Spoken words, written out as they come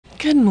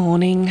Good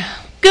morning.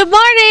 Good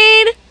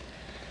morning.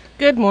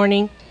 Good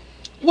morning.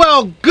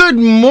 Well, good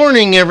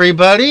morning,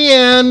 everybody,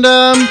 and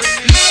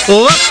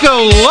let's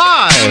go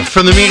live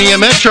from the Media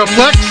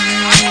Metroplex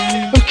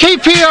of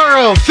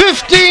KPRO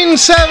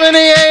 1570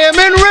 AM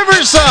in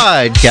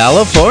Riverside,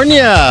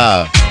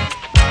 California.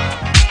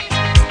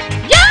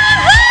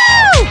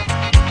 Yahoo!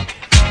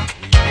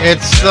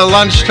 It's the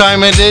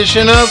lunchtime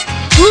edition of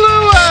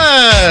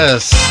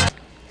Lewis.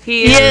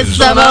 He is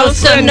the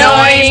most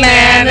annoying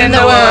man in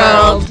the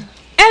world.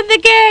 And the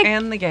gang.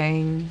 And the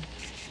gang.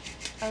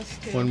 Us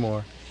too. One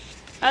more.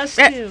 Us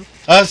too.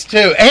 Us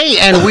too. Hey,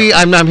 and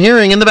I'm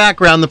hearing in the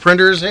background the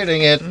printer is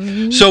hitting it.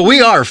 Mm-hmm. So we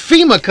are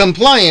FEMA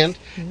compliant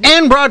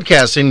and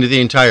broadcasting to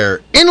the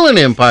entire Inland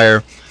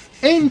Empire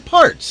and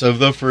parts of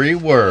the free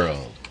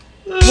world.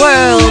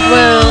 World.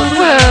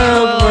 What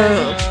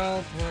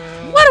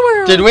a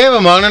world. Did we have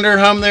a monitor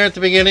hum there at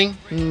the beginning?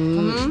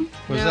 No.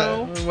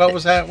 What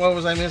was that? What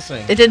was I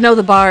missing? It didn't know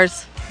the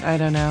bars. I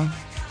don't know.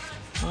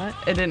 What?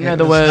 It didn't It know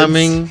the was words.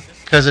 humming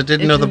because it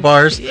didn't know the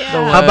bars. Yeah.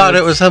 How about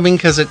it was humming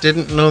because it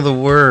didn't know the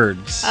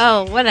words?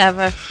 Oh,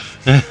 whatever.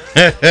 I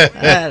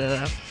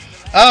don't know.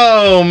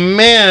 Oh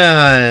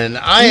man,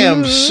 I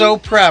am so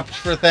prepped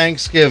for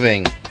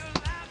Thanksgiving.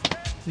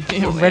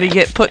 Ready to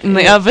get put in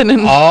the oven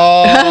and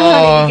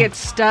Oh, Get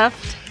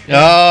stuffed.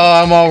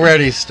 I'm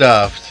already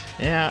stuffed.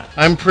 Yeah.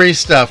 I'm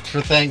pre-stuffed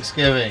for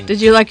Thanksgiving. Did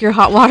you like your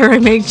hot water I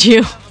made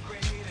you?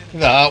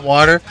 The hot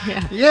water?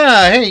 Yeah.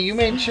 Yeah, hey, you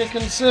made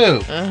chicken soup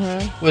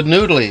with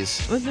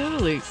noodlies. With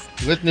noodles.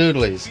 With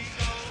noodlies.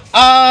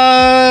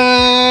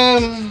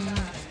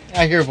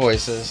 I hear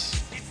voices.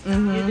 You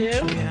do?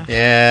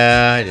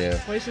 Yeah, I do.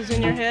 Voices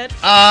in your head?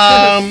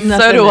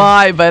 so do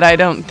I, but I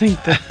don't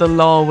think that the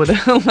law would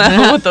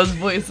allow what those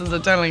voices are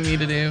telling me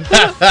to do.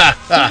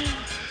 God.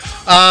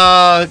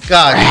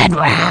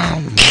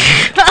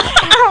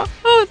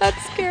 Oh,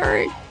 that's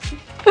scary.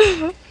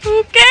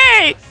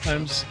 Okay.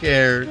 I'm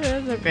scared.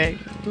 That's okay.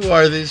 Who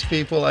are these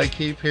people I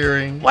keep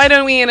hearing? Why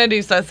don't we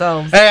introduce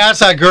ourselves? Hey,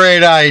 that's a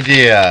great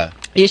idea.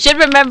 You should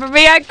remember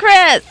me, I'm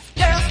Chris.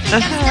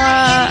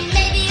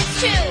 Maybe it's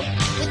true.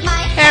 With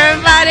my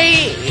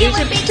Everybody, you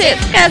should be too,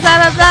 because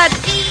I'm a blood.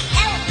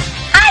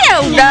 I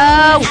don't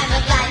know.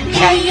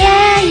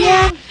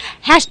 Yeah.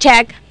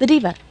 Hashtag the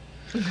diva.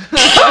 Yeah,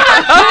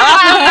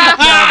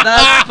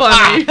 that's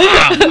funny.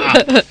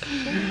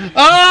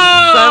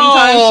 Oh!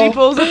 Sometimes she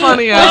pulls a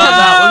funny out.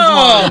 That was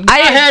one. I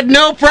had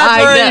no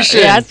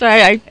preparation. Yeah, that's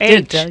right. I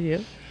did tell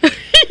you.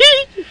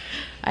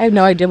 I have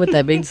no idea what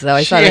that means, though.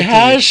 I She thought it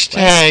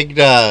hashtagged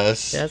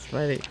us. That's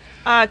funny.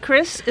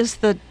 Chris is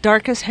the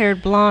darkest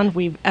haired blonde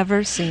we've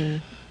ever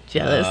seen.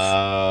 Jealous.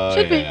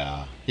 Should be.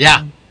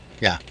 Yeah.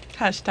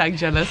 Hashtag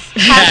jealous.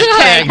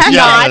 Hashtag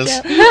jealous.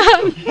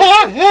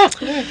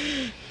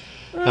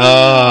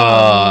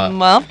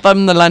 Well,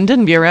 from the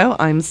London Bureau,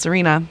 I'm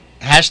Serena.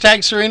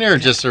 Hashtag Serena or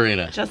just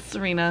Serena? Just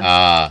Serena.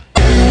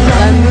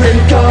 London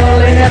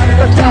calling at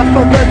the top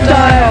of the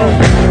dial.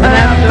 And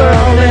after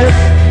all this,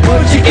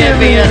 won't you give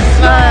me a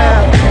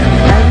smile?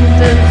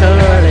 London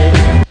calling.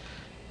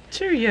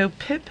 Cheerio,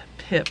 pip.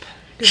 Good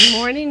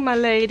morning, my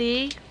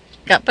lady.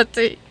 Cup of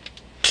tea.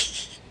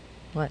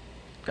 What?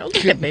 Don't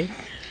look at me.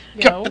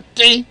 Yo.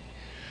 Tea.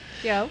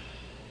 Yo.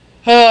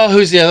 Oh,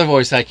 who's the other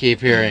voice I keep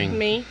hearing?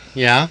 Me.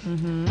 Yeah?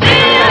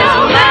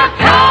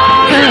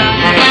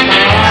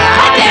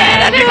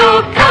 Identical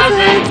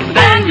cousins,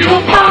 then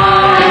you'll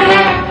find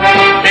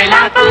they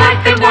laugh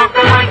alike, they walk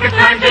alike, at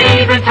times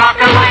they even talk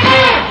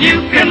alike.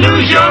 You can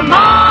lose your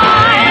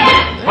mind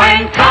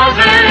when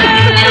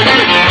cousins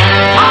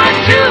are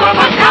two of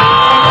a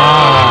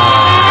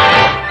kind.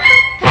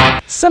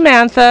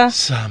 Samantha.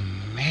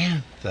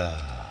 Samantha.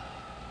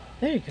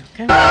 There you go.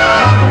 Okay.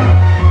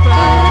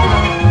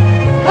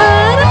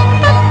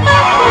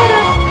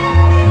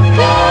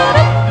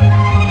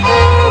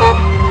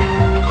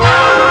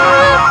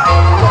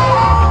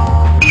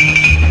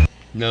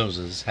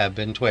 Noses have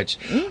been twitched.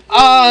 You Good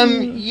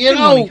morning,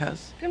 know,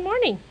 cuz. Good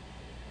morning.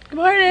 Good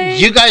morning.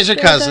 you guys are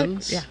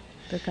cousins. Yeah,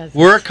 they're cousins.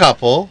 We're a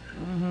couple.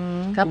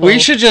 Couple. We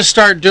should just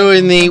start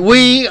doing the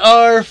 "We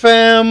Are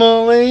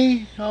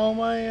Family." All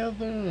my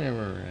other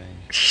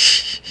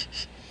memories.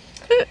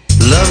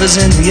 Love is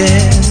in the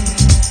air,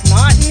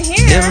 Not in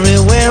here.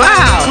 everywhere.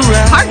 Wow.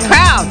 Hard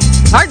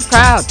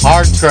crowd.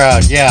 Hard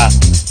crowd, yeah.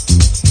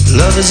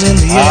 Love is in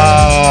the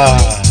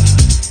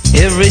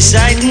air, every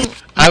sight.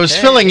 I was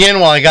filling in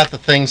while I got the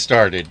thing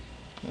started.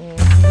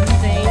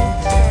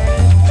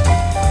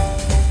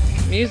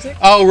 Music.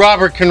 Oh,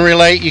 Robert can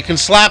relate. You can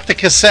slap the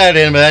cassette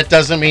in, but that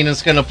doesn't mean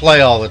it's going to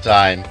play all the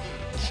time.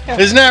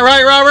 Isn't that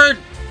right, Robert?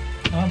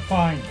 I'm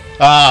fine.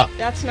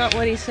 That's not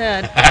what he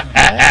said.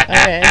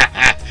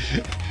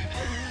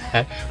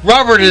 Okay.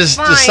 Robert is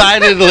Fine.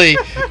 decidedly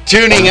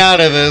tuning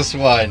out of this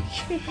one.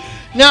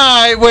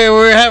 No, we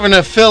were having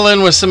to fill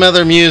in with some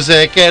other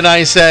music, and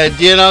I said,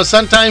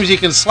 sometimes you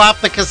can slap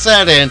the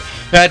cassette in.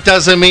 That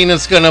doesn't mean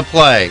it's going to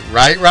play.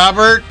 Right,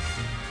 Robert?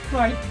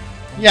 Right.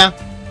 Yeah.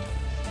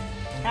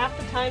 Half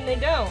the time they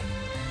don't.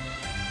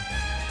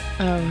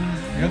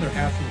 The other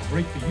half will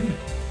break the unit.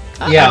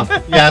 Yeah,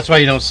 that's why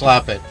you don't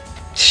slap it.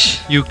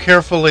 You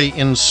carefully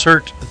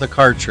insert the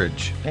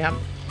cartridge. Yeah.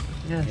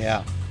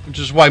 Yeah, which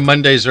is why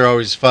Mondays are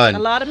always A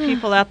fun. lot of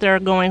people out there are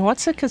going,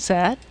 "What's a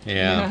cassette?"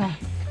 Yeah.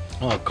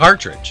 Well,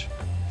 cartridge.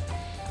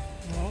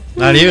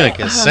 Not even a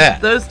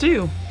cassette. Those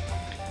two.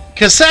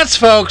 Cassettes,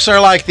 folks, are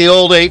like the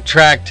old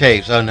 8-track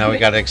tapes. Oh, no, we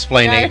got to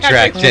explain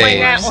 8-track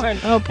tapes.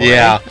 Oh boy.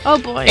 Yeah. Oh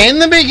boy. In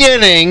the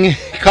beginning,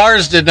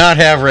 cars did not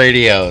have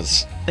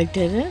radios. They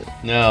didn't?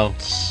 No.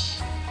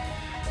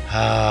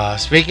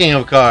 Speaking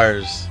of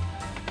cars,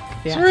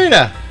 Yeah.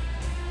 Sarita,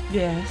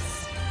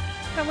 Yes.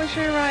 How was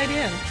your ride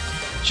in?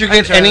 did you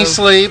get any drove.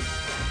 sleep?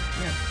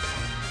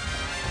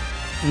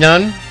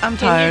 None? I'm Can you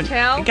tired.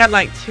 tell? I got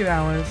like 2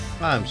 hours.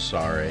 I'm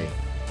sorry.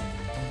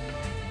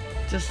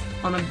 Just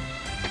on a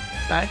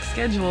back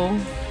schedule.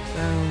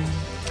 So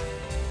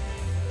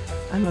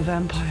I'm a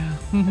vampire.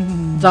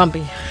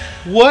 Zombie.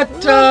 What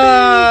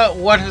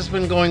has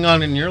been going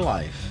on in your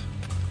life?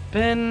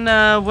 Been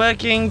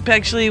working,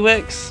 actually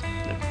works.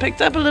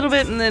 Picked up a little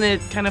bit and then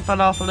it kind of fell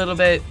off a little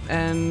bit,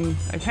 and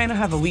I kind of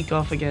have a week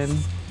off again.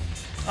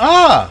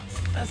 Ah,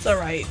 That's all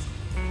right.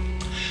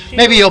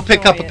 maybe you'll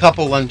pick up a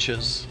couple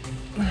lunches.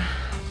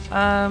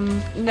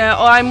 No,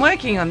 I'm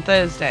working on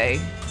Thursday.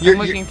 You're- I'm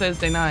working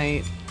Thursday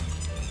night.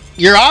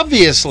 You're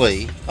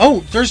obviously...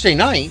 Oh, Thursday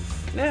night?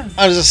 Yeah.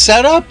 As a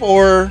setup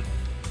or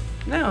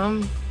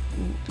No,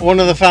 one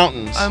of the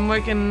fountains? I'm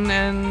working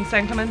in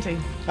San Clemente.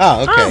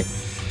 Oh, okay.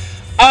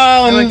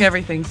 I work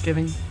every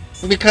Thanksgiving.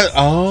 Because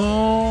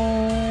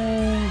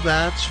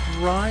that's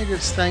right.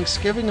 It's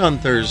Thanksgiving on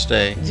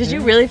Thursday. Did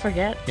you really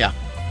forget? Yeah.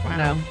 Wow.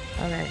 No.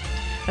 Okay.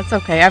 That's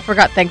okay. I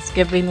forgot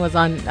Thanksgiving was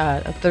on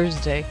a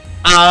Thursday.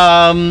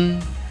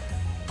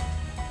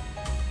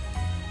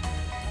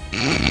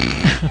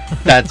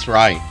 That's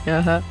right.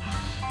 Uh-huh.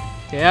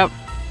 Yep.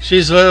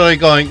 She's literally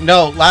going,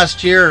 no,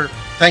 last year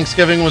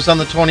Thanksgiving was on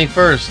the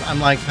 21st. I'm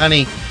like,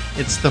 honey,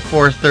 it's the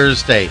fourth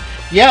Thursday.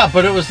 Yeah,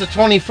 but it was the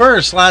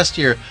 21st last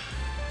year.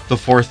 The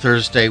fourth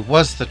Thursday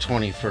was the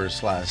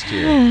 21st last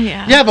year.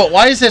 Yeah. Yeah, but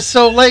why is it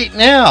so late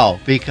now?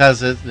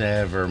 Because it's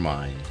never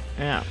mind.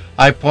 Yeah.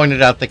 I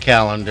pointed out the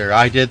calendar.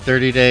 I did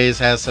 30 days,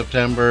 has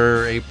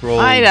September, April,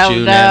 I don't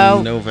June, know.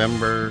 and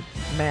November.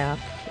 Math.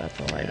 That's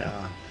all I know.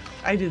 Yeah.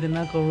 I do the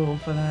knuckle rule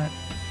for that.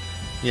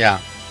 Yeah.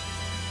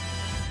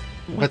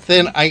 But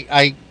then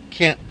I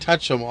can't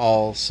touch them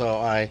all,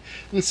 so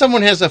and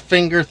someone has a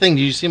finger thing.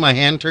 Do you see my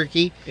hand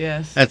turkey?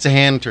 Yes. That's a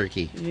hand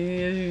turkey.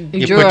 You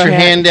You drew put a your hand-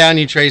 hand down,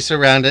 you trace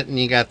around it, and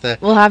you got the...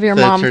 We'll have your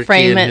the mom turkey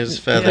frame and it his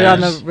and put it on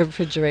the feathers.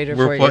 refrigerator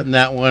We're for putting you.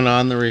 that one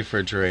on the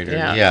refrigerator.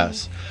 Yeah.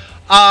 Yes.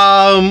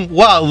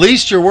 Well, at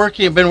least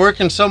you've been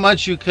working so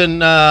much you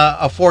can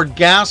afford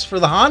gas for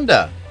the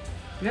Honda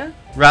Yeah.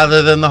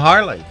 rather than the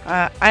Harley.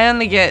 I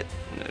only get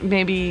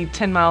maybe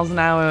 10 miles an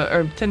hour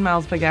or 10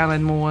 miles per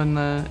gallon more in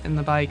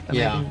the bike than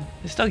Yeah. I do.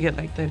 I still get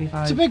like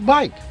 35. It's a big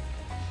bike,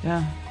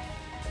 Yeah.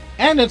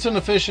 and it's an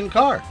efficient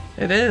car.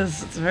 It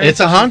is. It's It's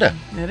a Honda.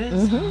 It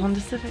is. A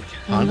Honda Civic.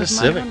 I Honda love my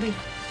Civic. Honda.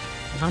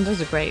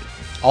 Hondas are great.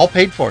 All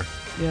paid for.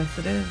 Yes,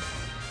 it is.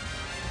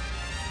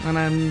 And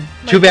I'm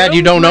Too bad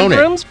you don't own My it.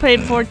 room's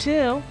paid for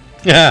too.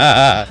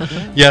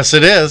 Yes,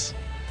 it is.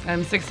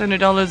 I'm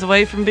 $600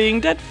 away from being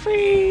debt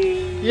free.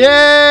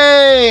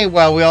 Yay!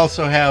 Well, we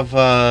also have.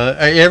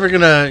 Are you ever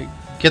gonna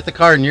get the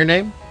car in your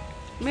name?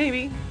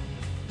 Maybe.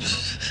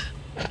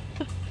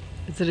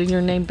 Is it in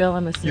your name, Bill?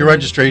 I'm assuming. Your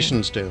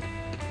registration's due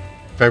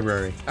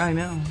February, I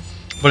know.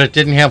 but it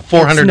didn't have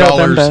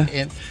 $400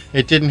 in.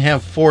 It didn't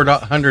have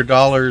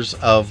 $400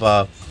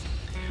 of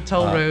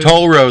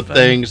Toll road.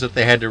 things that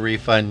they had to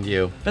refund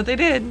you. But they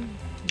did.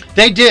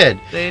 They did.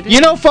 They did.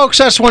 You know, folks,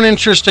 that's one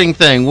interesting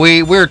thing.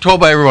 We were told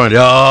by everyone,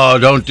 oh,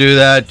 don't do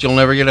that. You'll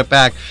never get it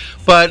back.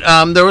 But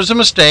there was a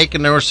mistake,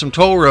 and there were some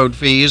toll road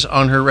fees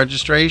on her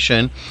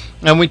registration,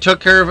 and we took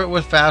care of it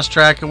with Fast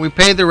Track, and we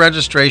paid the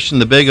registration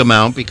the big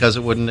amount because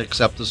it wouldn't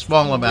accept the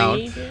small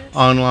amount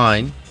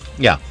online.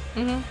 Yeah.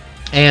 Mhm.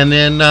 And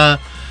then,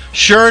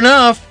 sure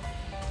enough,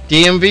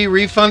 DMV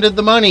refunded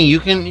the money. You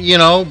can,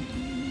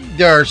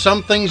 there are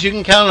some things you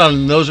can count on,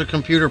 and those are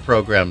computer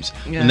programs.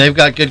 Yeah. And they've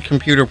got good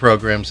computer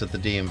programs at the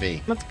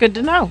DMV. That's good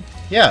to know.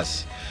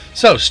 Yes.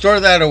 So, store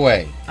that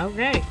away.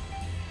 Okay.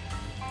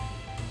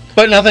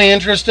 But nothing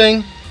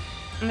interesting?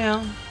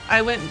 No.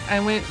 I went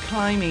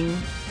climbing.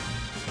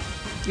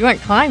 You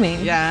went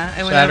climbing? Yeah.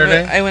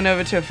 Saturday? I went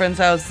over to a friend's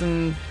house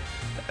and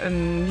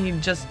he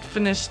just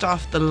finished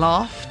off the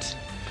loft,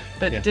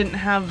 but Yeah. didn't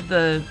have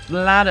the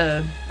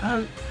ladder.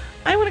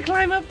 I want to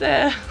climb up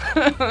there.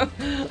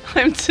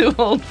 I'm too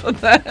old for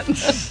that.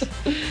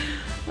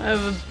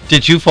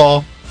 Did you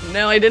fall?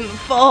 No, I didn't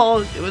fall.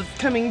 It was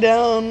coming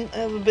down. I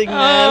have a big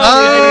mess.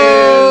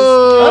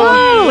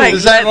 Oh! Like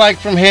Is that like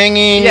from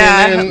hanging?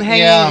 Yeah, and-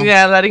 hanging.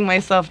 Yeah, letting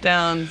myself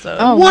down. So.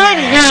 Oh, What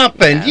wow.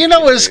 happened? Yeah,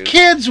 As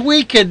kids,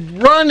 we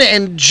could run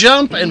and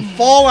jump and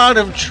fall out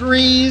of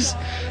trees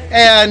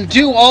and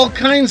do all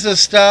kinds of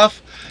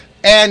stuff.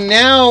 And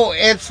now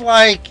it's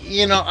like,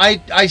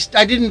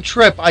 I didn't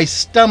trip. I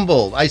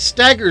stumbled. I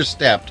stagger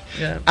stepped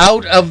Yeah.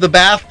 out of the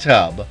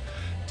bathtub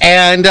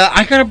And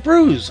I got a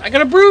bruise. I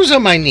got a bruise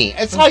on my knee.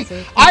 It's like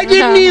I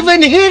didn't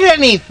even hit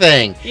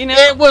anything. You know-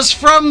 it was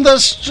from the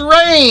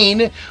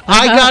strain.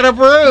 I got a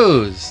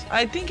bruise.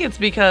 I think it's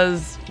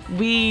because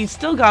we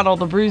still got all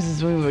the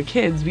bruises when we were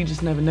kids. We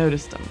just never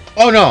noticed them.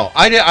 Oh no,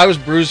 I did. I was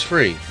bruise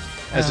free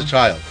as a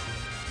child.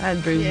 I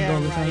had bruises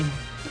all the time.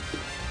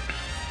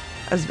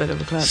 That's a bit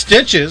of a clap.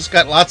 Stitches.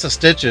 Got lots of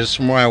stitches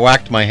from where I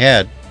whacked my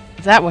head.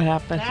 Is that what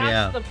happened? That's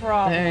Yeah. the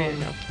problem. There you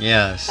go.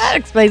 Yes. That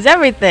explains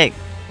everything.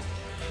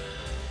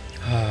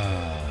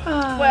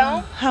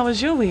 Well, How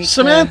was your week,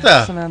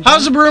 Samantha,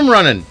 how's the broom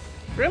running?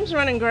 room's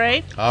running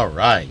great. All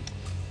right.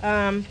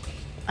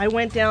 I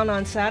went down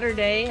on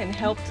Saturday and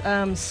helped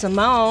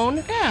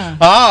Simone Yeah.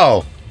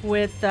 Oh,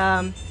 with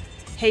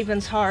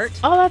Haven's Heart.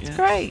 Oh, that's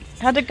great.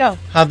 How'd it go?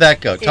 how'd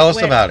that go? Tell us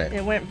went- about it.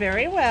 It went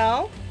very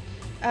well.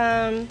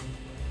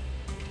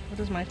 What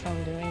is my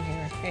phone doing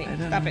here? Hey, I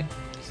don't stop know. it.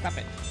 Stop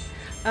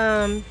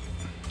it.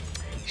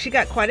 She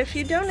got quite a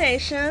few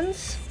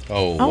donations.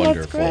 Oh, Oh,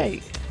 wonderful. that's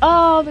great.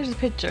 Oh, there's a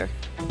picture.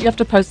 You have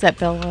to post that,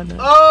 Bill, on the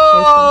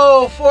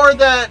Oh, forward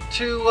that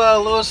to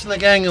Lewis and the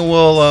gang, and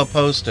we'll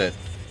post it.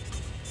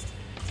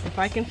 If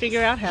I can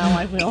figure out how,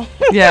 I will.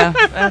 Yeah,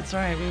 that's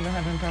right. We were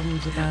having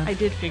problems with that. I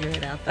did figure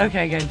it out, though.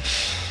 Okay, good.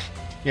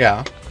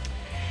 Yeah.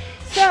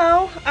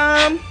 So,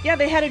 yeah,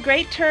 they had a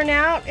great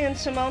turnout, and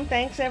Simone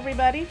thanks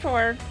everybody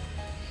for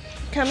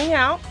coming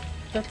out.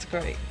 That's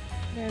great.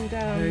 And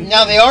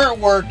Now the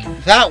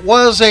artwork, that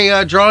was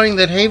a drawing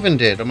that Haven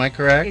did. Am I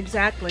correct?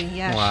 exactly,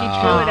 yeah, Wow.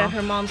 she drew it at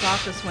her mom's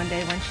office one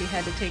day when she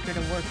had to take her to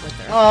work with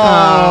her.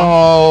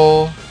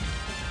 Oh.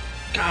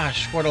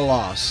 Gosh, what a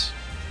loss.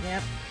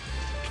 Yep.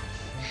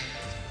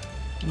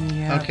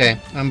 Yeah. Okay,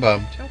 I'm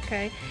bummed.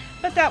 Okay,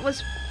 but that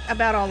was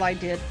about all I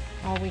did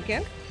all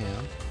weekend. Yeah.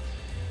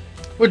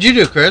 What'd you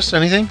do, Chris?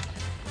 Anything?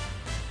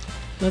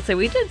 Let's say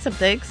we did some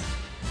things.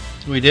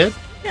 We did?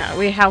 Yeah,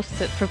 we house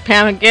sit for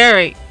Pam and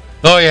Gary.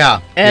 Oh,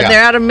 yeah. And yeah.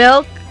 they're out of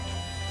milk,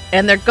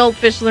 and their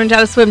goldfish learned how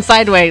to swim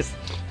sideways.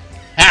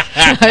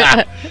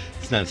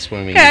 It's not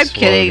swimming, I'm it's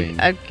kidding. floating.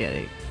 I'm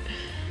kidding.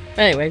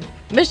 Anyway,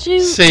 miss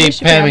you. See,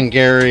 miss you, Pam and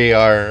Gary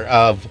are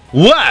of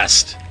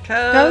West.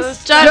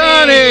 Coast Johnny.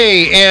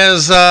 Johnny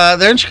is,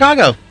 they're in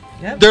Chicago.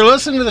 Yep. They're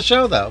listening to the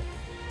show, though.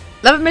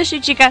 Love and miss you,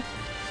 chica.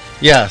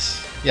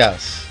 Yes,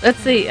 yes. Let's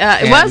see. It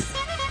And- was.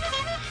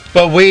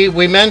 But we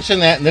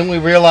mentioned that, and then we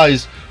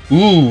realized,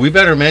 ooh, we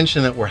better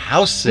mention that we're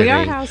house sitting. We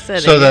are house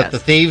sitting, so that yes. the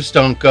thieves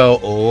don't go,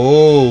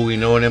 oh, we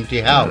know an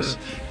empty house.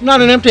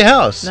 Not an empty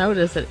house.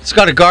 Notice it. It's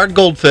got a guard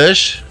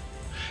goldfish.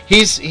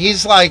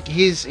 He's like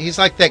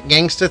that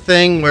gangsta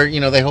thing where,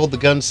 you know, they hold the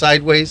gun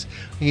sideways.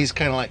 He's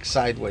kind of like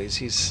sideways.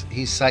 He's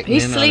sighting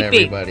He's in sleepy. on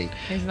everybody.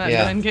 He's not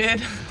Yeah. doing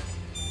good.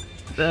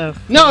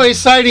 No, he's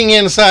sighting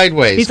in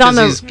sideways. He's on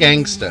the- He's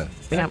gangsta.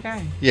 Yeah.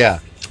 Okay. Yeah.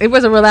 It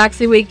was a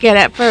relaxing weekend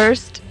at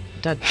first.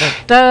 Da, da,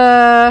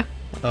 da.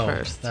 Oh,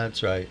 First.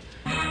 that's right.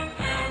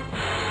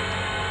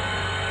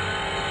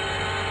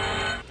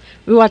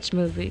 We watched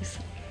movies.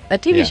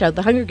 That TV Yeah. show,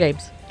 The Hunger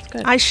Games. It's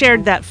good. I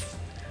shared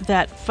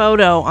that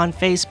photo on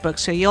Facebook,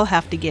 so you'll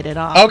have to get it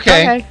off.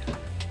 Okay.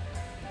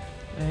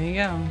 There you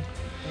go.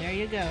 There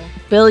you go.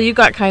 Bill, you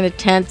got kind of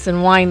tense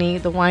and whiny.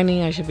 The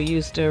whining I should be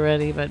used to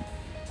already, but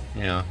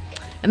Yeah.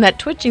 and that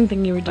twitching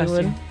thing you were Bless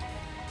doing. you.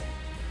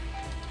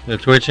 The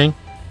twitching?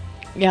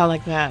 Yeah,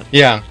 like that.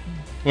 Yeah.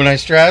 When I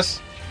stress?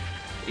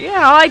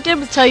 Yeah, all I did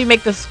was tell you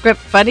make the script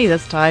funny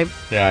this time.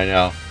 Yeah, I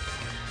know.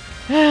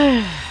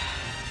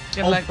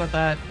 Good luck with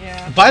that.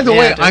 Yeah. By the Yeah,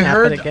 way, it didn't I happen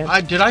heard.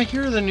 again. Did I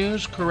hear the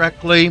news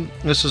correctly?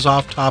 This is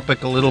off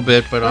topic a little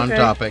bit, but on Okay.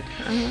 topic.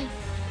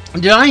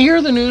 Did I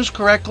hear the news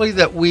correctly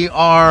that we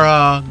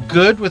are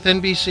good with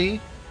NBC?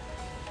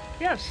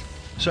 Yes.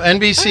 So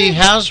NBC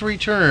has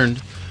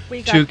returned.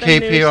 We To the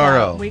new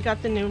KPRO. we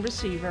got the new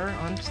receiver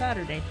on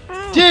Saturday.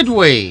 Did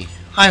we?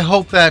 I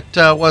hope that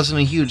wasn't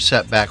a huge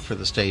setback for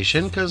the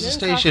station, because the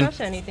Didn't station.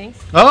 cost us anything.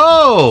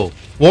 Oh,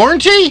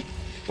 warranty?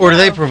 Or do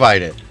they No.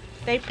 provide it?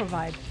 They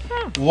provide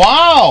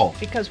Wow.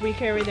 because we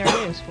carry their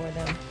news for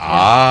them.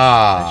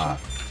 Ah.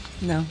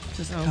 No,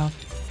 just a cough.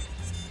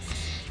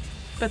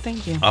 But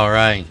thank you. All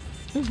right.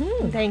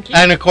 Thank you.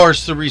 And of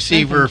course, the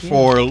receiver Thank you.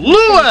 for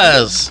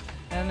Lewis.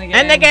 And the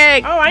And the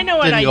gang. Oh, I know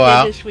what Didn't I go did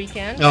out? this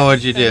weekend. Oh,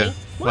 what'd you do? Funny.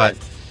 What?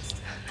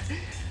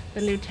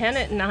 The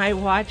lieutenant and I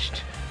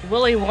watched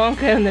Willy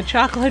Wonka and the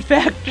Chocolate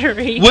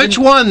Factory. Which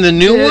one? The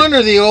new one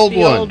or the old the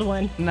one? old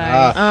one.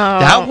 Nice. Ah,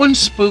 That one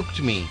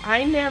spooked me.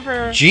 I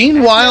never. Gene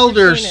I've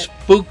Wilder never seen it.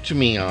 spooked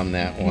me on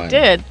that one.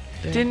 Did.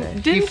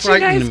 Didn't you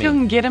frightened guys me. go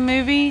and get a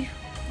movie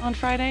on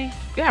Friday?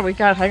 Yeah, we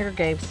got Hunger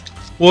Games.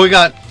 Well, we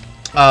got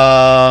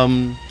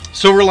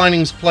Silver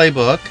Linings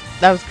Playbook.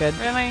 That was good.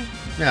 Really?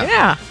 Yeah.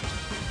 Yeah.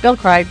 Bill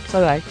cried, so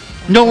did I.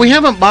 No, we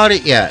haven't bought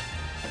it yet.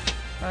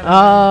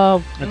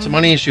 Oh, It's a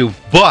money issue.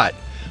 But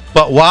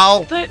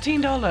while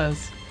 $13.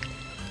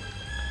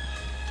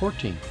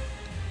 14,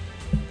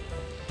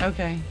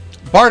 Okay.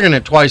 bargain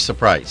at twice the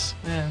price.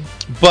 Yeah.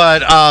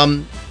 But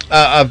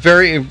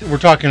we're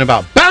talking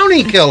about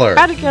Bounty Killer.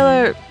 Bounty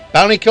Killer.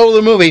 Bounty Killer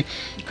the movie.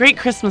 Great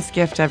Christmas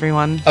gift,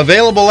 everyone.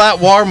 Available at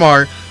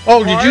Walmart.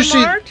 Oh, did you see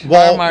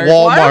Walmart?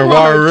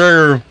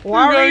 Walmart?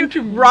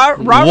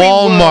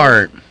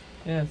 Walmart.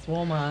 Yes,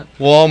 Walmart.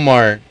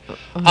 Walmart.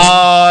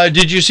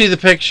 Did you see the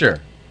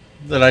picture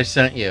that I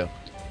sent you?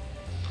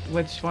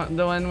 Which one?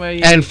 The one where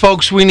you... And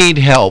folks, we need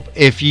help.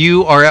 If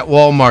you are at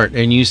Walmart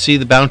and you see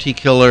the Bounty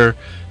Killer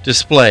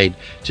displayed,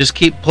 just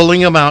keep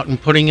pulling them out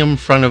and putting them in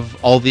front of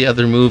all the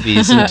other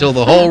movies until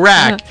the whole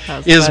rack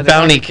is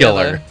Bounty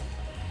Killer.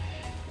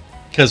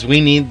 Because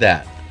we need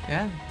that.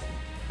 Yeah.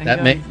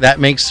 That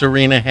makes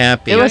Serena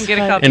happy. It was Get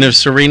a couple. And if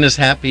Serena's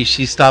happy,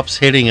 she stops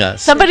hitting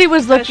us. Somebody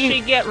was Does she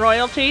looking. get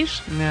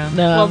royalties? No. No,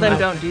 Well, then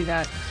don't do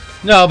that.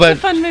 No, It's a but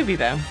fun movie,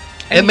 though.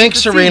 it makes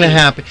Serena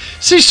happy.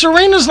 See,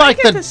 Serena's I like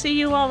get to the see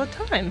you all the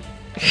time.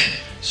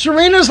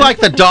 Serena's like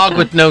the dog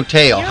with no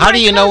tail. You're How my do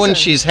you know when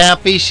cousin. she's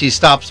happy? She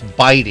stops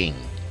biting.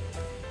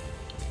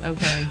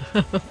 Okay.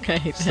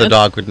 Okay. It's the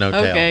dog with no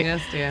tail. Okay.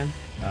 Yes, dear.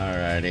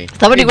 Alrighty.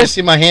 Somebody Did you was-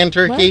 see my hand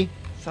turkey?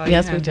 Saw you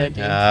Yes, we hand did.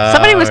 turkey.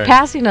 Somebody was Alright.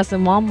 passing us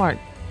in Walmart,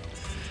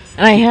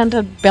 and I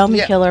handed Bounty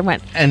Yeah. Killer and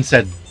went, And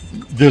said,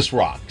 "This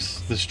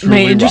rocks. This truly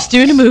 "May interest rocks."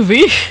 you in a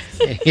movie."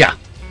 Yeah.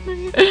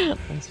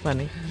 That's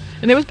funny,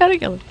 and it was Bounty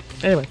Killer.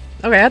 Anyway,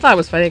 okay, I thought it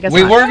was funny. I guess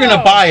We not. were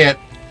gonna buy it,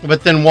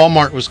 but then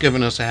Walmart was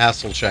giving us a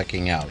hassle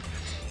checking out.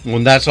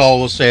 And that's all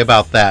we'll say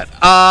about that.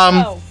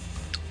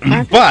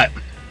 But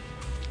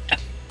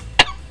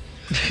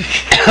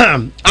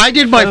I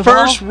did my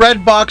first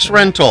Redbox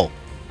rental.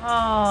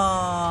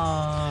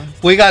 Aww.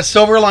 We got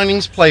Silver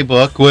Linings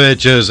Playbook,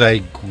 which is a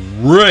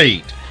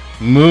great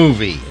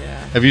movie.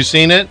 Yeah. Have you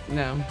seen it?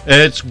 No.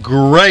 It's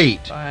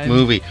great Fine.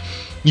 movie.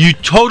 You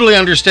totally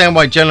understand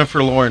why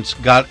Jennifer Lawrence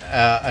got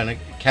an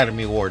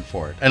Academy Award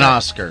for it, an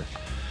Oscar.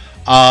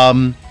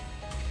 But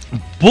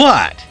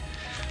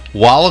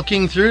while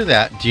looking through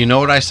that, do you know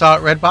what I saw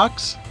at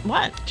Redbox?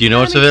 What? Do you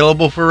know what's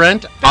available for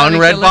rent Bounty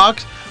on Killer.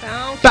 Redbox?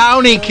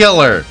 Bounty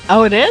Killer.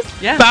 Oh, it is.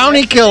 Yeah.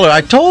 Bounty Killer.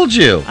 I told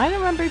you. I don't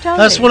remember you telling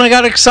That's me. when I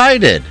got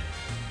excited.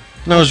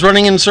 And I was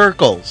running in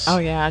circles. Oh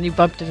yeah, and you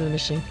bumped into the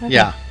machine. Okay,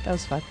 Yeah. that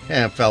was fun.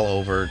 And it fell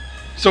over.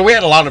 So we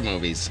had a lot of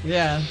movies.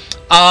 Yeah.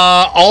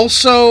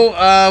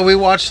 Also, we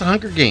watched The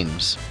Hunger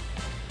Games.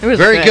 It was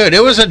Very good.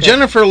 It was a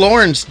Jennifer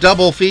Lawrence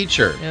double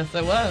feature. Yes,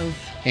 it was.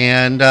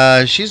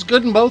 And she's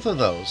good in both of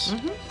those.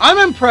 I'm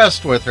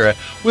impressed with her.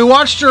 We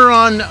watched her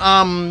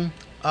on,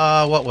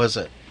 what was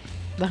it?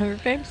 The Hunger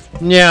Games.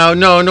 Yeah,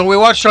 no, we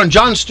watched her on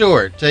Jon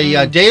Stewart,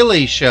 the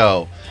Daily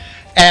Show.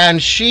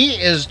 And she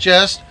is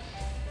just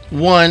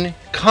one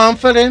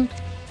confident,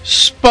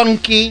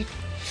 spunky,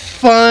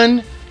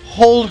 fun,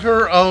 hold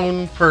her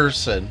own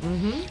person.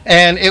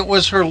 And it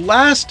was her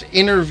last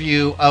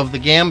interview of the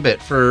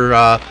Gambit for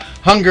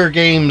Hunger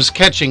Games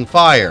Catching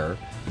Fire.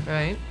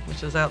 Right.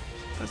 Which is out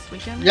this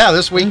weekend. Yeah,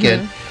 this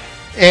weekend.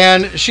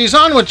 And she's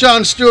on with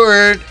Jon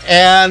Stewart,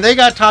 and they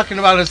got talking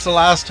about it's the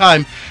last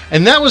time.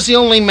 And that was the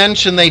only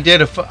mention they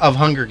did of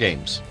Hunger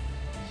Games.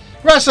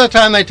 Rest of the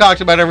time they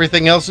talked about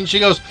everything else, and she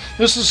goes,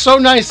 "This is so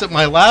nice that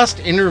my last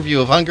interview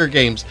of Hunger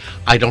Games,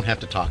 I don't have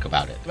to talk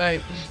about it." Right.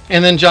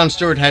 And then Jon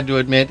Stewart had to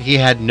admit he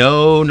had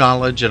no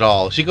knowledge at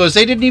all. She goes,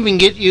 "They didn't even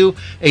get you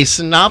a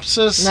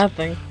synopsis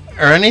Nothing.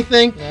 or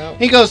anything?" No.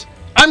 He goes,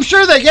 "I'm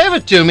sure they gave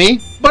it to me,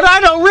 but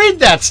I don't read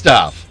that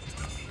stuff."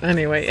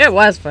 Anyway, it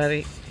was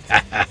funny.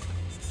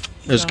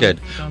 It was good.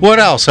 What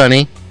else,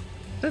 honey?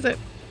 That's it.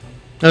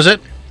 Was it?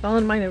 It's all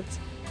in my notes.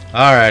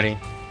 Alrighty.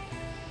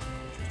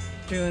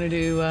 Do you want to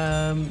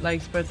do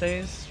likes,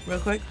 birthdays real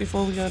quick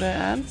before we go to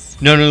ads?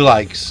 No new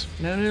likes.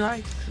 No new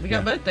likes. We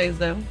got birthdays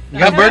though. You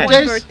got I have one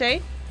birthdays?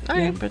 birthday.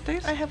 You have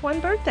birthdays? I have one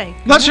birthday.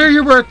 Let's hear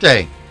your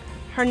birthday.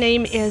 Her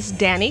name is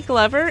Danny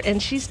Glover,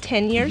 and she's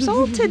 10 years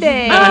old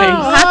today.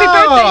 Nice. Happy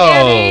birthday,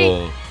 Danny!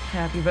 Oh.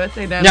 Happy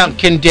birthday, Danny. Now,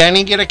 can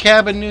Danny get a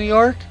cab in New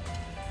York?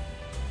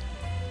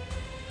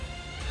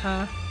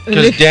 Huh?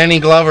 Because Danny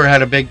Glover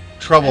had a big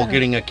trouble Uh,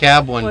 getting a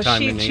cab one Well,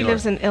 time in New she York.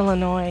 lives in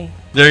Illinois.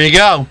 There you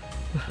go.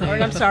 Or,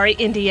 I'm sorry,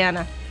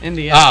 Indiana.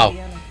 India. Oh,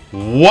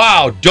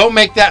 wow. Don't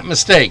make that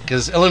mistake,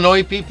 because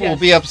Illinois people will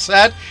be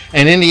upset,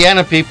 and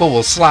Indiana people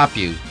will slap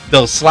you.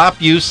 They'll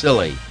slap you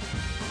silly.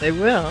 They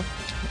will.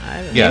 I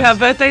don't You Yes. have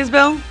birthdays,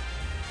 Bill?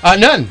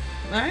 None.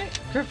 All right,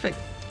 perfect.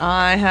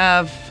 I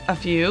have a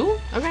few.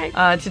 Okay.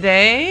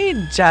 Today,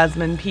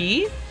 Jasmine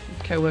P.,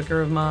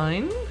 co-worker of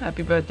mine.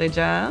 Happy birthday,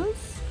 Jazz.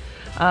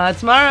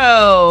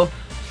 Tomorrow,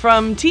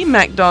 from Team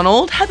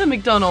McDonald, Heather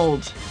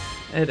McDonald.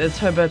 It is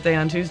her birthday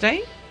on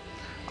Tuesday.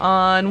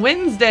 On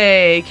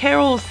Wednesday,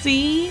 Carol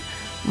C.,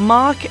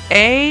 Mark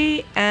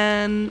A.,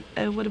 and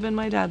it would have been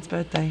my dad's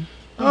birthday.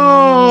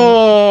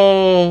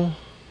 Oh.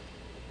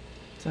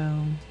 So,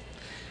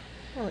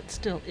 Well, it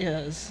still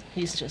is.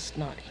 He's just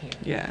not here.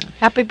 yeah.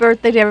 Happy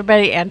birthday to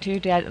everybody and to your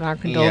dad, and our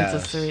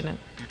condolences, Yes. Serena.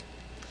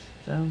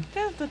 So,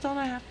 yeah, that's all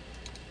I have.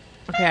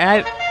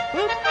 Okay, ready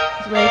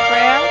for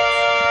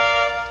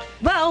ads?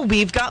 Well,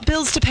 we've got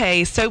bills to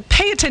pay, so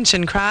pay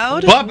attention,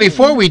 crowd. But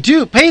before we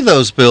do pay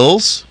those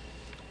bills.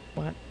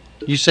 What?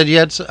 You said you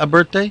had a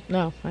birthday?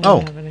 No, I Oh.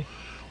 don't have any.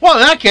 Well,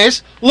 in that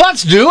case,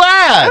 let's do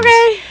ads.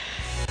 Okay.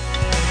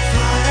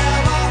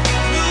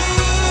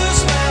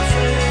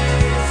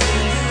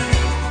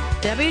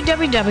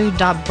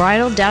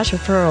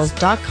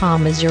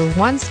 www.bridal-referrals.com is your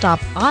one-stop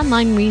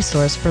online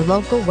resource for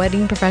local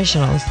wedding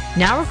professionals,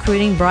 now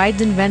recruiting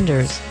brides and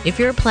vendors. If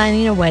you're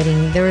planning a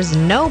wedding, there is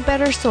no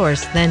better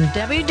source than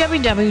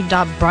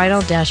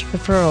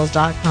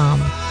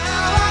www.bridal-referrals.com.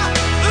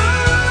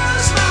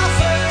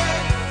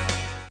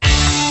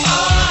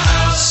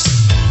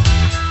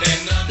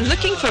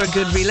 Looking for a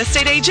good real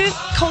estate agent?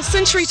 Call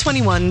Century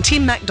 21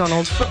 Team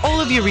MacDonald for all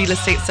of your real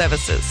estate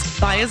services.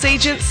 Buyer's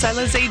agent,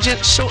 seller's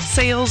agent, short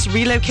sales,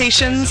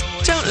 relocations.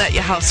 Don't let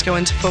your house go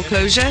into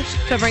foreclosure.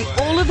 Covering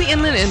all of the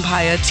Inland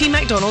Empire, Team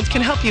MacDonald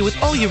can help you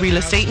with all your real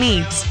estate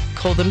needs.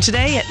 Call them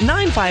today at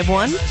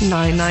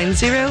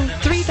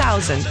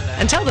 951-990-3000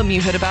 and tell them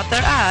you heard about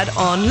their ad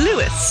on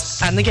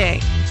Lewis and the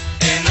Gang.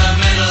 In the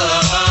middle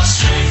of our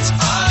street, our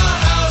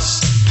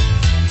house.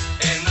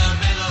 In the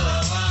middle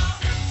of our...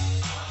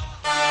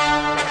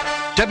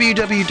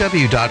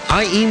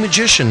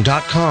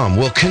 www.iemagician.com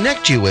will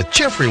connect you with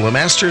Jeffrey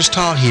Lemasters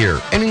Tahir,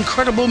 an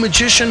incredible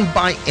magician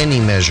by any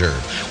measure.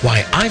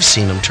 Why, I've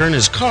seen him turn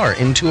his car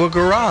into a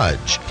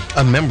garage.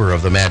 A member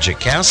of the Magic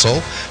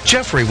Castle,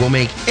 Jeffrey will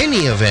make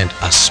any event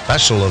a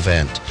special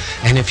event.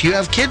 And if you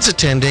have kids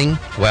attending,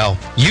 well,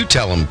 you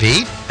tell them,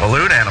 Pete.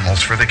 Balloon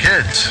animals for the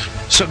kids.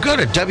 So go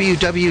to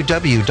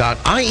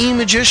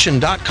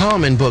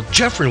www.iemagician.com and book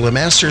Jeffrey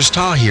Lemasters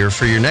Tahir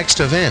for your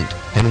next event.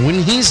 And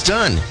when he's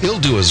done, he'll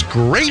do his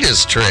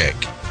greatest trick.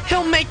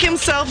 He'll make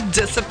himself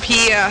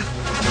disappear.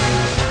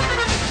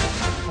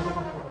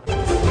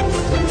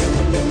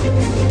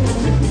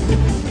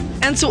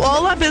 And to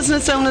all our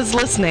business owners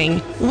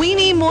listening, we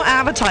need more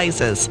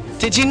advertisers.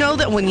 Did you know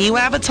that when you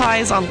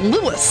advertise on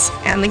Lewis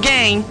and the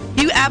Gang,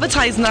 you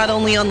advertise not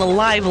only on the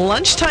live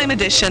lunchtime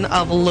edition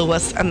of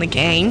Lewis and the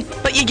Gang,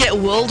 but you get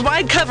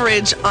worldwide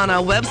coverage on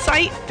our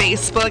website,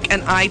 Facebook,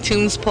 and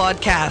iTunes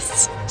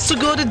podcasts. So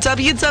go to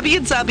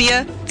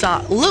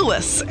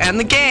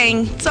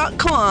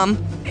www.lewisandthegang.com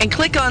and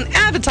click on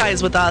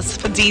Advertise with Us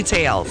for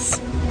details.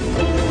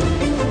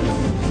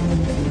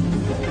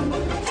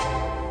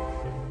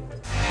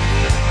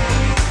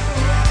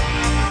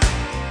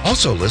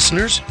 Also,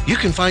 listeners, you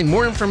can find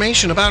more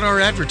information about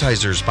our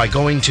advertisers by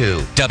going to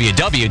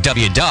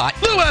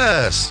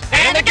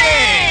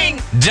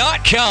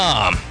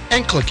www.lewisandthegang.com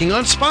and clicking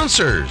on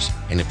sponsors.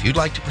 And if you'd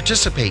like to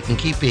participate in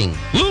keeping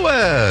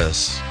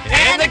Lewis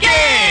and the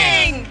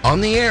Gang on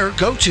the air,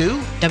 go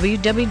to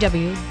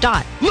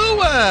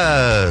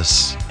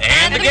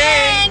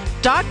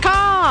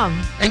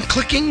www.lewisandthegang.com and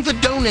clicking the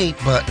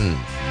donate button.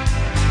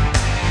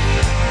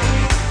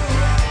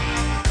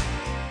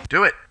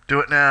 Do it.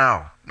 Do it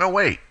now. No,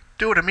 wait.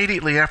 Do it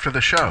immediately after the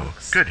show.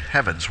 Good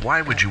heavens,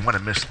 why would you want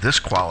to miss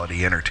this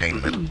quality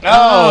entertainment?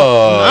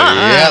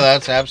 Yeah,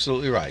 that's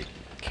absolutely right.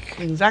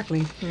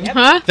 Exactly.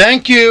 Yep.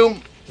 Thank you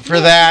for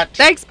that.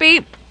 Thanks,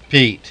 Pete.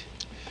 Pete.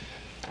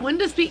 When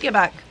does Pete get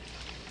back?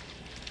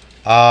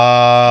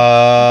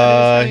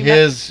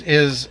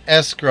 His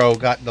escrow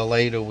got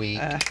delayed a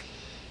week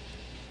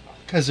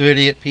because of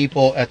idiot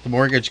people at the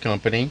mortgage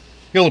company.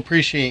 He'll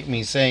appreciate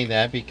me saying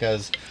that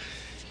because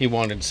he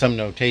wanted some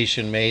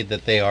notation made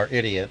that they are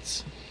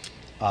idiots.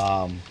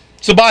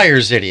 It's the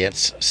buyer's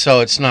idiots,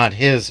 so it's not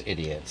his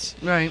idiots.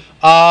 Right.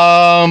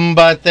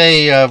 But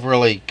they have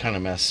really kind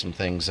of messed some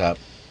things up.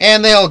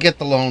 And they'll get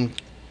the loan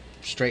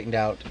straightened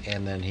out,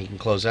 and then he can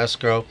close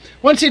escrow.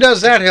 Once he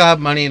does that, he'll have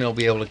money and he'll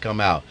be able to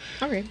come out.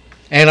 Okay.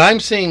 And I'm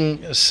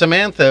seeing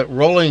Samantha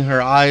rolling her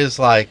eyes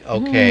like,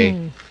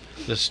 okay,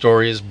 the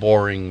story is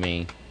boring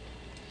me.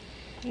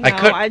 No,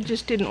 I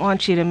just didn't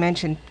want you to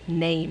mention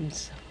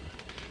names.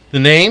 The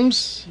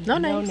names? No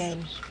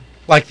names.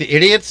 Like the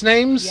idiots'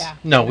 names? Yeah.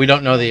 No, we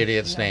don't know the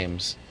idiots'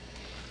 names.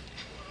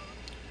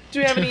 Do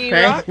we have any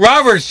rocks?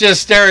 Robert's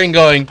just staring,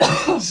 going,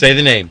 say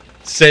the name.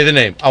 Say the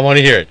name. I want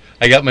to hear it.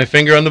 I got my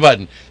finger on the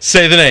button.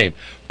 Say the name.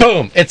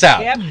 Boom, it's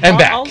out. Yep. And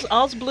back.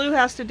 All Blue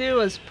has to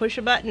do is push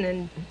a button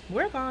and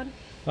we're gone.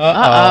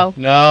 Uh-oh.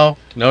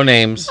 No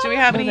names. Do we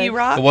have any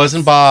rocks? It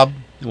wasn't Bob.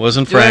 It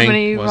wasn't Frank.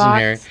 It wasn't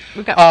Harry.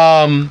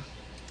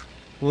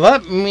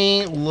 Let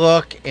me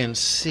look and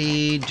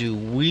see. Do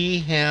we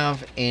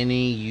have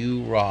any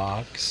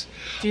U-Rocks?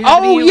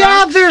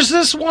 There's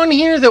this one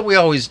here that we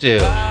always do.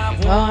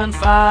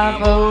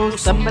 5150,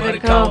 somebody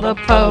call the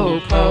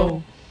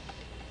po-po.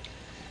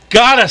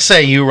 Gotta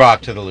say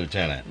U-Rock to the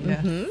lieutenant.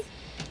 Mm-hmm.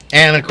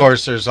 And of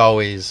course, there's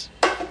always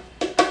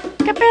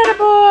Cabana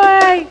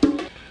Boy.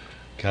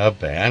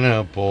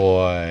 Cabana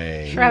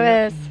Boy.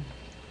 Travis.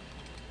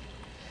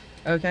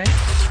 Okay.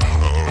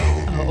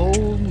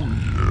 Oh.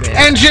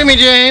 And Jimmy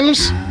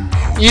James,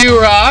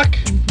 U-Rock.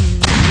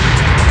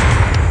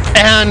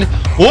 And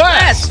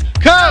West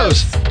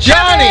Coast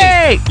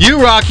Johnny,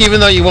 U-Rock, even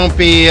though you won't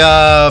be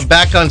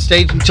back on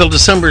stage until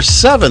December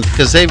 7th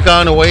because they've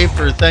gone away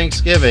for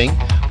Thanksgiving.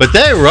 But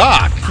they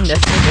rock.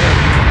 Yes, they do.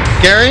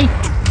 Gary,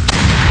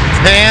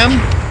 Pam,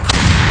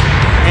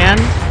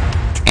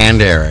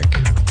 and Eric.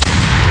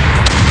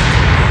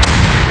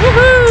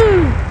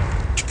 Woohoo!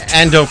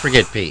 And don't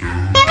forget Pete.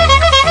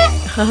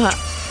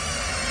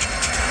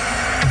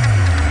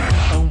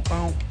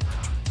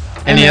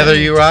 Any other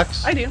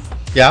U-Rocks? I do.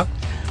 Yeah.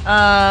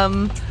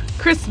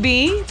 Chris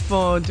B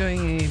for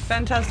doing a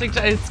fantastic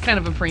job. It's kind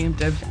of a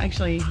preemptive.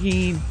 Actually,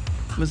 he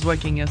was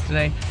working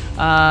yesterday.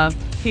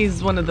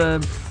 He's one of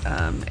the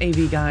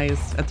AV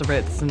guys at the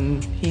Ritz,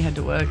 and he had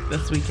to work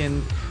this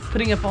weekend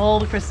putting up all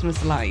the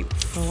Christmas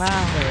lights.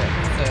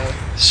 Wow.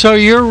 So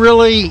you're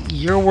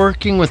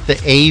working with the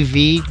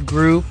AV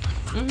group?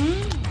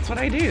 Mm-hmm. That's what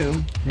I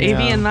do. Yeah.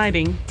 AV and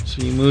lighting.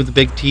 So you move the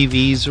big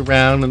TVs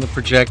around and the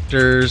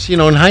projectors. You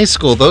know, in high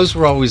school, those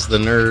were always the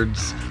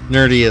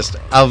nerdiest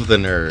of the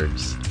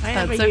nerds.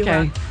 That's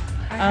okay.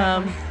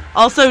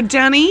 Also,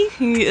 Danny,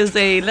 he is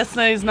a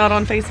listener. He's not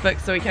on Facebook,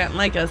 so he can't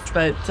like us.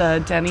 But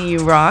Danny, you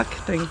rock.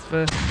 Thanks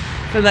for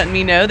letting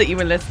me know that you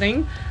were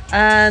listening.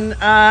 And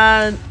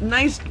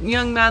nice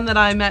young man that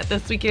I met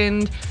this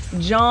weekend,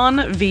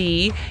 John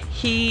V.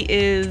 He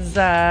is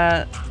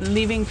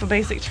leaving for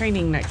basic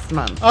training next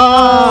month.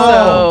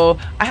 Oh!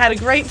 So I had a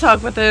great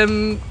talk with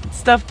him.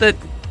 Stuff that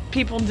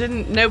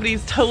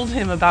nobody's told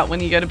him about when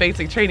you go to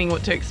basic training,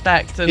 what to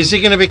expect. And Is he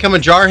going to become a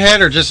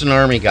jarhead or just an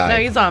army guy? no,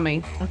 he's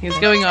Army. He's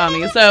going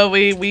Army. So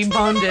we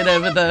bonded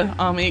over the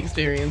Army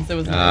experience. It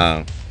was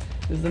nice.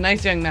 He was a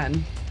nice young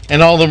man.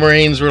 And all the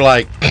Marines were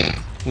like,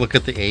 look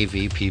at the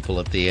AV people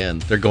at the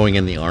end. They're going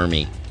in the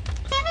Army.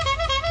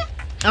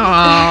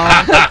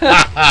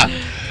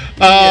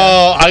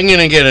 Oh, I'm going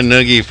to get a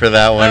noogie for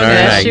that one, aren't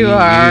I? Yes, you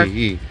are.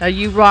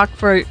 You rock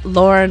for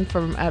Lauren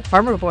from at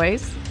Farmer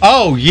Boys.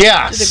 Oh,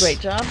 yes. Did a great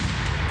job.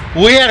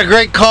 We had a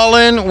great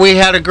call-in. We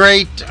had a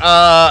great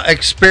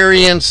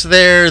experience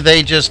there.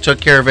 They just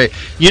took care of it.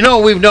 You know,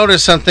 we've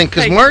noticed something,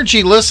 because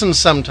Margie listens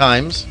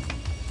sometimes.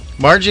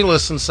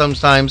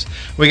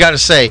 We got to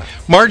say,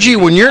 Margie,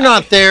 when you're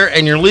not there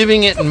and you're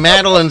leaving it in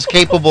Madeline's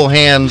capable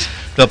hands,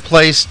 the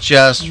place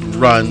just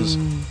runs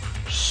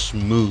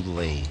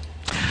smoothly.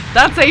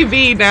 That's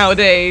AV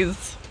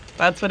nowadays.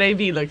 That's what AV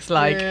looks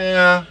like.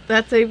 Yeah.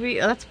 That's AV.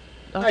 That's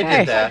okay. I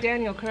did that. Like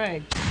Daniel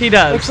Craig. He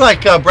does. Looks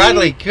like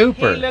Bradley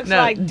Cooper. He looks No,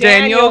 like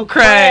Daniel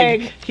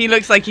Craig. He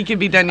looks like he could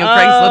be Daniel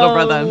Craig's little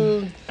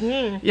brother.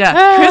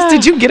 Yeah. Chris,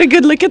 did you get a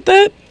good look at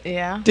that?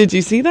 Yeah. Did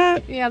you see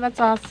that? Yeah, that's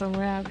awesome.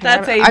 Yeah, okay.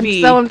 That's AV.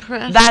 I'm so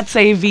impressed. That's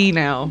AV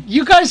now.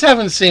 You guys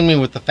haven't seen me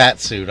with the fat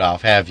suit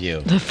off, have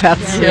you? The fat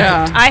suit.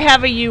 Yeah. I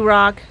have a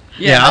U-Rock.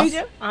 Yeah.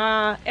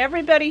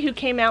 Everybody who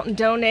came out and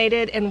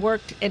donated and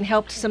worked and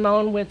helped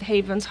Simone with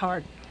Haven's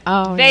Heart.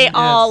 Oh, They yeah.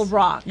 all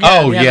rock.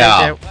 Oh,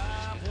 yeah.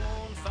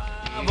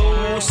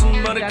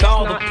 Somebody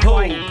call the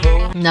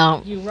po-po.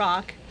 No. You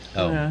rock.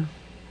 Oh. Yeah.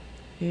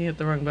 He hit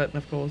the wrong button,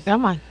 of course.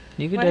 Come on.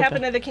 You can What do it.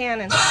 happened to the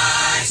cannon?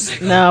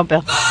 No,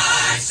 Bill. Right.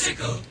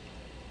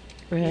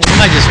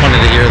 I just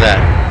wanted to hear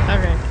that.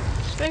 Okay.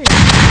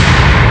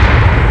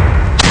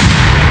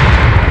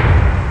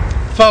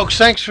 Folks,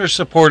 thanks for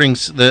supporting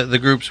the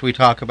groups we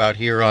talk about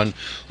here on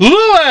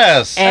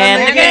Lewis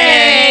And the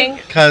gang.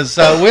 Because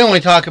we only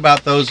talk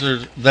about those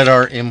that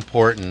are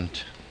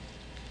important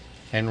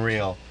and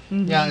real.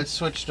 Mm-hmm. Yeah, it's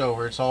switched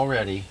over. It's all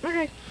ready.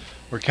 Okay.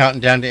 We're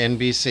counting down to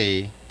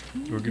NBC.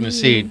 We're going to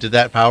see, did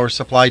that power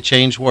supply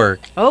change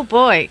work? Oh,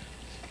 boy.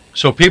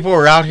 So people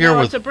are out here No,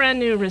 with it's a brand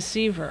new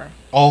receiver.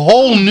 a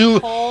whole new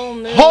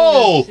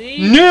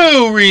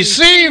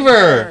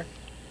receiver.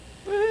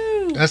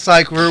 Woo. That's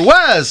like we're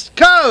West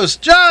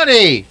Coast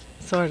Johnny.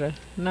 Sort of.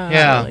 No,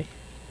 Yeah. not really.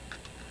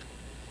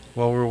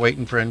 Well, we're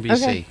waiting for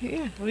NBC. Okay.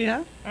 Yeah. Oh,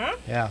 yeah?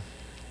 Yeah.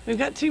 We've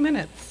got 2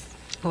 minutes.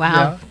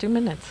 Wow. Yeah. 2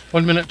 minutes.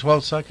 1 minute,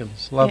 12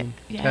 seconds. 11,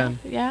 Yeah. 10.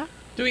 Yeah.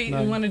 Do we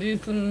Nine. want to do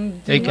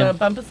Bacon.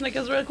 bumper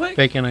Snickers real quick?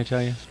 Bacon, I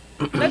tell you.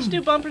 Let's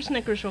do bumper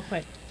Snickers real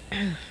quick.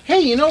 Hey,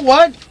 you know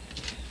what?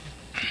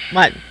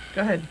 What?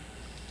 Go ahead.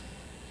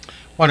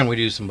 Why don't we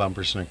do some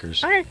bumper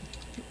Snickers? All right.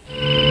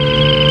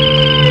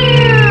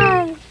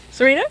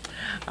 Serena?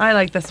 I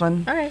like this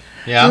one. All right.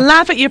 Yeah?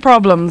 Laugh at your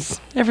problems.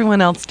 Everyone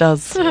else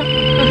does.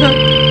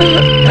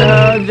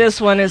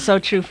 This one is so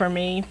true for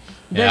me.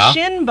 The Yeah?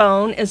 shin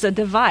bone is a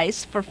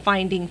device for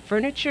finding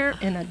furniture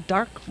in a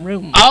dark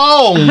room.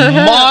 Oh,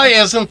 my,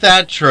 isn't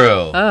that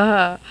true?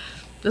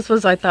 This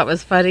was I thought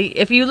was funny.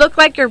 If you look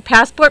like your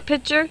passport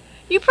picture,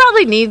 you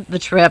probably need the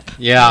trip.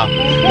 Yeah.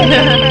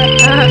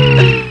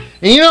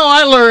 And you know,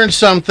 I learned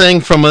something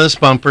from this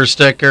bumper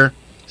snicker.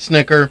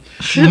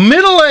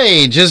 Middle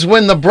age is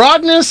when the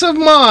broadness of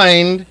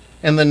mind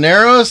and the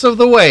narrowness of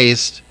the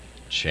waist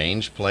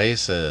change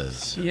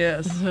places.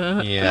 Yes.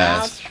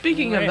 Yes.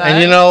 Speaking of that.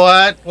 And you know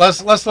what?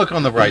 Let's look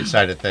on the bright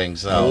side of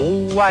things,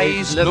 though.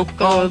 Always look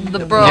on the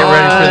bright Get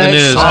ready for the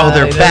news. Oh,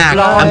 they're back.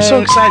 I'm so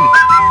excited.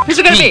 Who's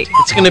it going to be?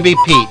 It's going to be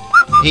Pete.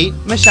 Pete?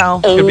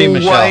 Michelle. Could be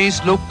Michelle. Always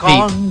look Pete.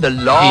 on the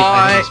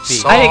light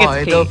Pete. I think it's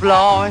side Pete. of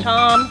life.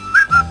 Tom,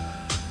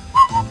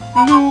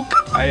 Luke,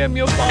 I am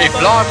your father. If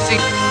life's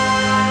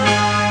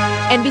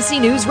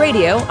NBC News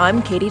Radio,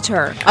 I'm Katie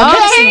Turr.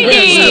 Katie!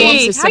 The storm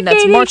system Hi,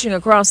 that's Katie. marching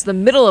across the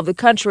middle of the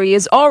country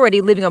is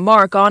already leaving a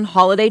mark on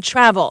holiday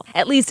travel.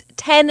 At least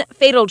 10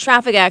 fatal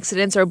traffic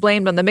accidents are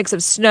blamed on the mix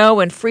of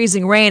snow and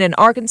freezing rain in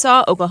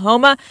Arkansas,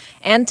 Oklahoma,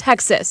 and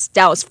Texas.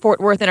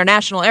 Dallas-Fort Worth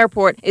International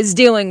Airport is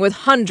dealing with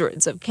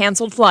hundreds of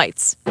canceled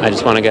flights. I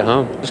just want to get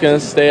home. Just going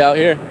to stay out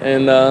here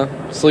and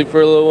sleep for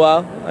a little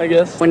while, I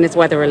guess. When it's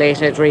weather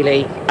related,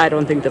 really, I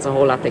don't think there's a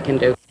whole lot they can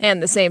do.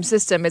 And the same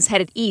system is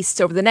headed east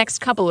over the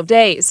next couple of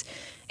days.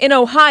 In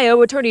Ohio,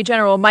 Attorney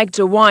General Mike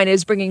DeWine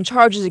is bringing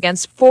charges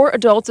against 4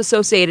 adults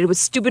associated with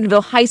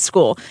Steubenville High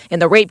School in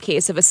the rape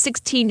case of a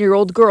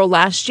 16-year-old girl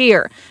last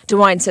year.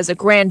 DeWine says a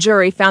grand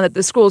jury found that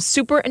the school's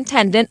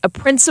superintendent, a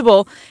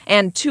principal,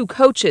 and 2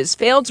 coaches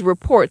failed to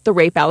report the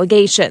rape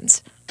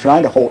allegations.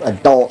 Trying to hold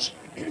adults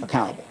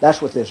accountable.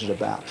 That's what this is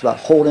about. It's about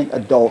holding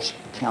adults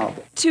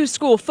accountable. 2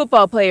 school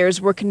football players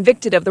were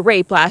convicted of the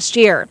rape last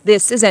year.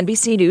 This is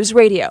NBC News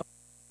Radio.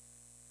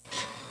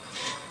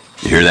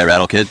 You hear that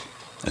rattle, kid?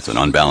 That's an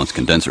unbalanced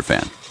condenser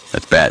fan.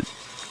 That's bad.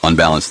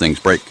 Unbalanced things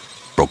break.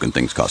 Broken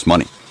things cost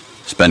money.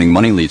 Spending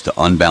money leads to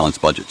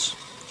unbalanced budgets.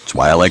 That's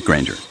why I like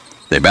Grainger.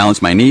 They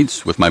balance my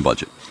needs with my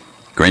budget.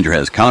 Grainger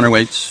has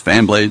counterweights,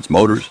 fan blades,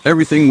 motors,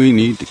 everything we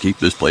need to keep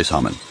this place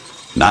humming.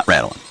 Not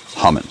rattling,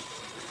 humming.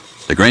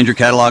 The Grainger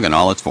catalog in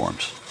all its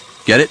forms.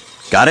 Get it?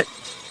 Got it?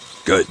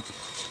 Good.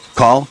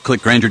 Call,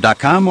 click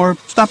Grainger.com, or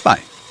stop by.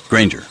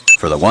 Grainger,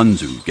 for the ones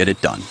who get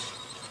it done.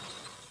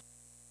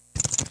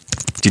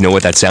 Do you know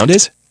what that sound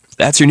is?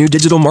 That's your new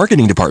digital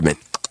marketing department.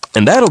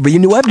 And that'll be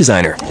your new web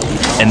designer.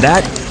 And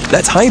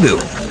that's Haibu,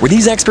 where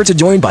these experts are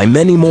joined by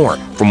many more,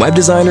 from web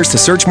designers to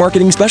search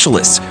marketing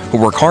specialists,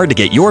 who work hard to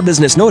get your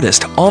business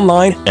noticed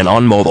online and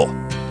on mobile.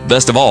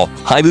 Best of all,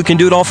 Haibu can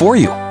do it all for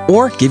you,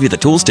 or give you the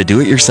tools to do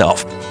it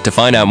yourself. To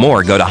find out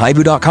more, go to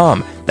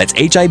Haibu.com. That's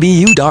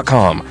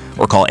HIBU.com,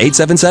 or call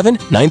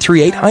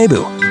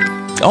 877-938-HAIBU.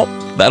 Oh,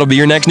 that'll be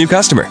your next new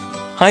customer.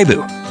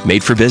 Haibu,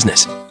 made for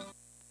business.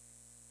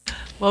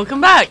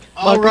 Welcome back.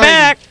 Welcome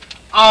back.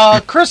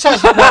 Chris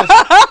has a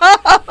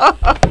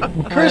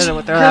question. Chris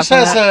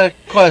has a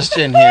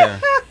question here.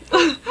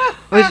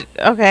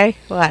 Okay,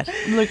 what?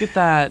 Look at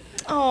that.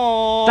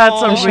 Oh,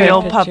 that's a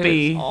real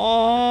puppy.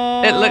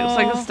 It looks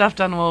like a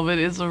stuffed animal, but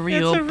it's a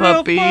real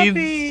puppy.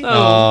 It's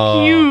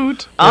so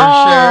cute.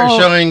 They're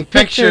showing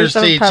pictures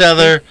to each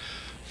other.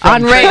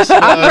 On radio.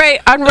 On the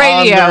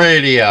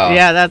radio.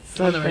 Yeah, that's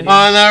pretty.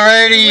 On the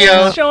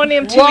radio. We're showing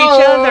them to each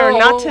other,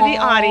 not to the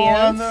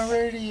audience. On the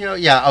radio.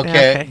 Yeah,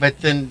 okay. But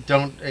then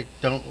don't,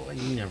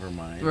 never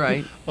mind.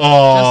 Right.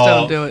 Oh. Just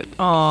don't do it.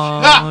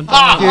 Oh,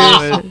 don't do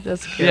it.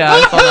 That's cute. Yeah,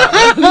 I saw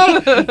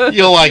that one.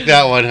 You'll like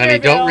that one, honey.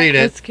 Don't read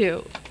it. It's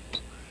cute.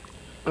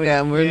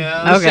 Yeah, we're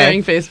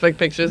sharing Facebook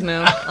pictures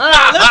now. Let's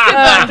get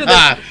back to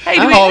this.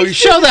 Hey,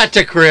 show that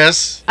to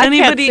Chris.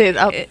 Anybody?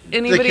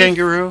 The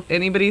kangaroo.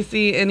 Anybody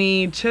see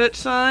any church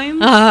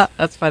signs?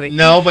 That's funny.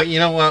 No, but you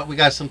know what? We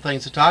got some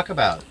things to talk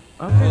about.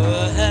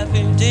 Alrighty.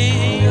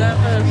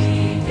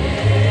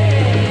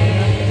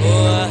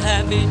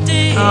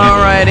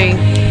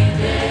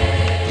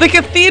 The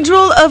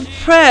Cathedral of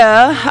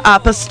Prayer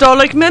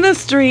Apostolic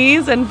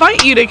Ministries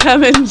invite you to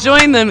come and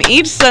join them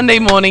each Sunday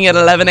morning at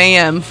 11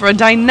 a.m. for a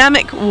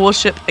dynamic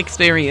worship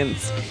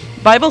experience.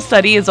 Bible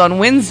study is on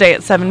Wednesday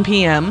at 7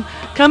 p.m.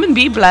 Come and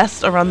be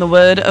blessed around the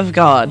Word of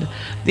God.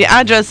 The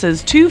address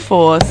is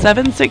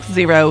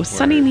 24760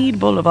 Sunnymead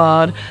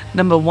Boulevard,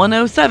 number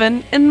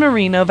 107 in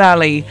Moreno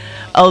Valley.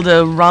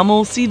 Elder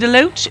Rommel C.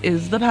 DeLoach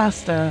is the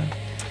pastor.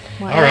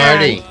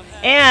 Alrighty.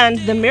 And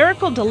the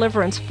Miracle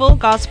Deliverance Full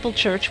Gospel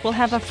Church will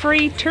have a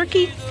free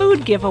turkey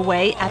food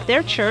giveaway at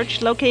their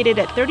church located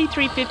at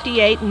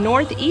 3358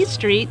 North East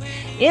Street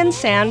in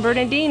San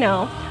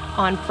Bernardino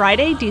on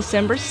Friday,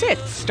 December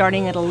 6th,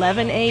 starting at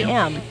 11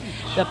 a.m.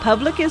 The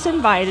public is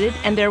invited,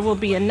 and there will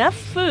be enough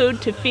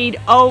food to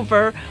feed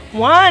over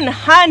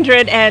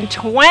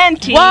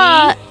 120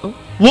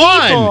 What?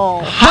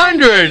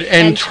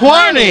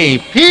 120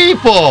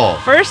 people.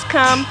 First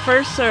come,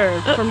 first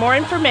serve. For more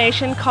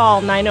information,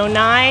 call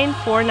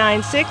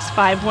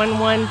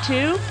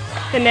 909-496-5112.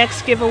 The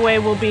next giveaway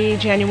will be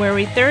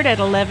January 3rd at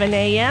 11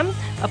 a.m.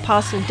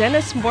 Apostle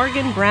Dennis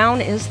Morgan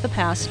Brown is the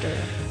pastor.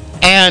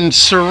 And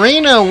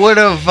Serena would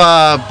have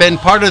been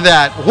part of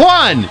that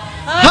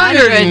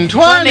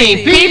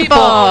 120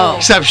 people.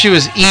 Except she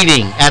was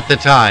eating at the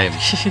time.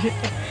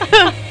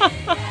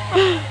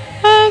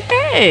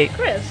 Okay.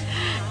 Chris.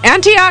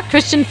 Antioch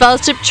Christian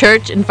Fellowship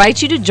Church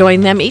invites you to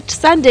join them each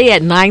Sunday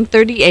at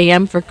 9:30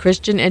 a.m. for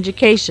Christian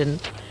education.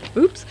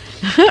 Oops.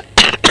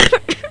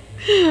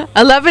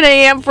 11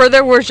 a.m. for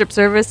their worship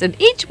service, and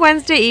each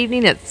Wednesday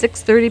evening at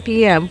 6:30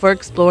 p.m. for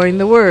Exploring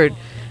the Word.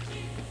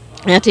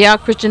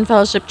 Antioch Christian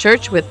Fellowship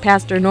Church with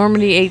Pastor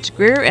Normandy H.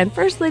 Greer and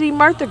First Lady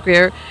Martha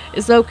Greer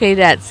is located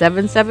at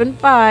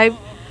 775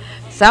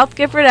 South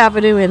Gifford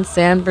Avenue in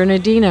San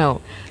Bernardino.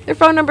 Their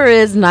phone number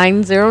is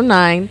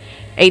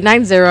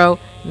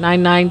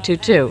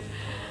 909-890-9922.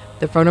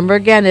 The phone number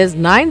again is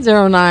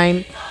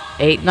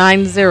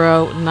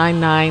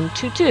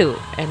 909-890-9922.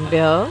 And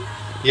Bill?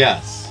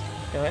 Yes.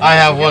 I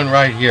have one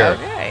right here.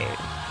 Okay.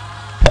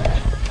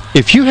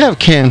 If you have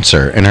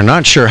cancer and are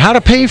not sure how to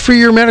pay for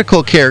your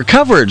medical care,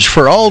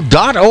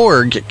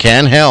 CoverageForAll.org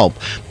can help.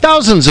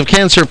 Thousands of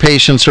cancer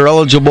patients are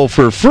eligible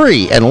for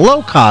free and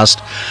low-cost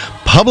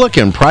public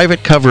and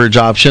private coverage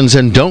options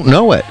and don't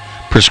know it.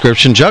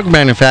 Prescription drug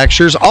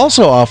manufacturers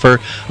also offer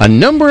a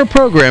number of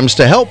programs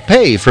to help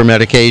pay for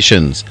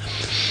medications.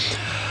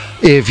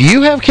 If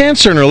you have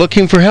cancer and are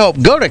looking for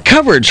help, go to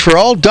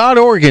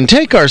CoverageForAll.org and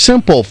take our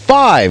simple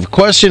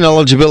 5-question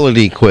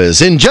eligibility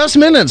quiz. In just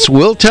minutes,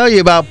 we'll tell you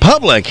about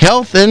public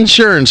health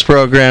insurance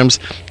programs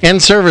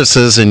and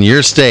services in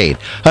your state.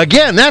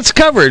 Again, that's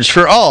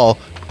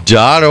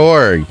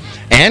CoverageForAll.org.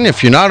 And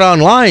if you're not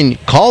online,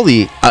 call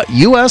the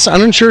U.S.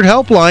 Uninsured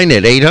Helpline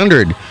at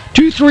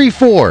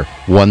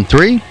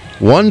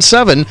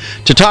 800-234-1317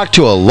 to talk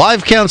to a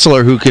live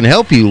counselor who can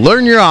help you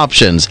learn your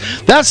options.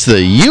 That's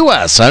the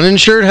U.S.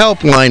 Uninsured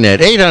Helpline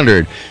at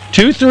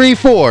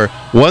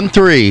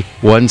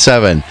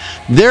 800-234-1317.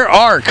 There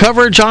are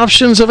coverage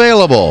options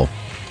available.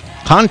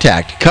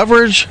 Contact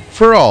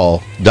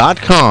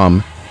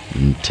CoverageForAll.com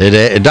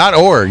today,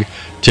 .org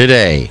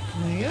today.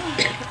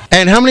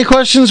 And how many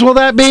questions will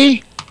that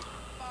be?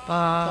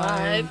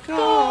 5.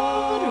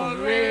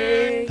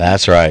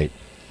 That's right.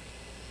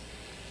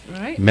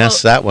 Right.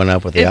 Messed that one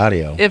up with the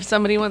audio. If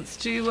somebody wants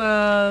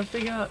to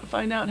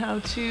find out how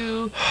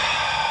to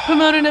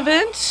promote an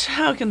event,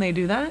 how can they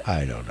do that?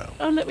 I don't know.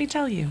 Oh, let me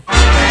tell you.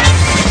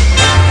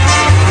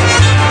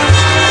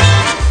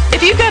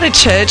 If you've got a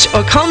church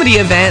or comedy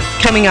event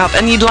coming up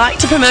and you'd like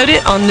to promote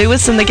it on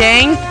Lewis and the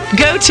Gang,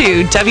 go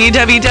to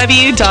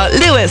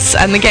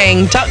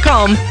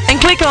www.lewisandthegang.com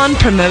and click on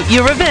Promote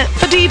Your Event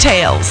for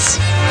details.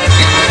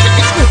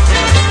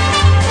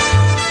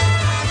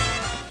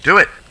 Do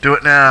it. Do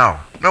it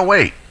now. No,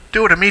 wait.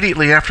 Do it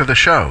immediately after the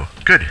show.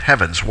 Good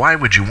heavens, why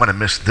would you want to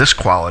miss this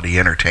quality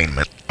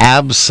entertainment?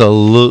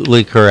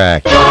 Absolutely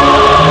correct.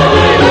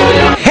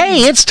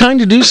 Hey, it's time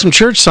to do some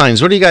church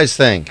signs. What do you guys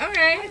think?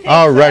 Okay.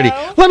 Alrighty.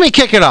 Let me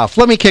kick it off.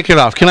 Can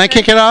I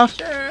kick it off?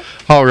 Sure.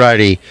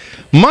 Alrighty.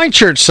 My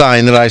church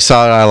sign that I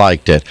saw, I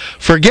liked it.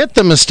 Forget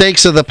the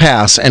mistakes of the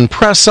past and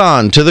press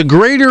on to the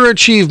greater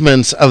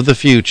achievements of the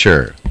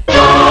future.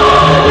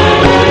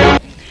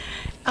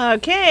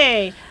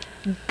 Okay.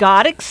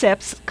 God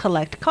accepts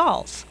collect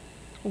calls.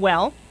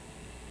 Well,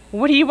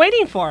 what are you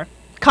waiting for?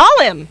 Call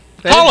him.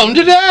 Call him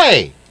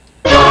today.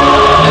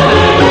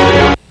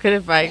 Good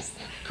advice.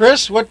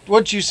 Chris,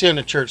 what'd you see on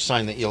the church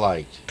sign that you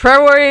liked?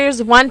 Prayer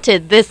warriors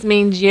wanted. This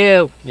means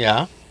you.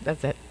 Yeah.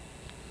 That's it.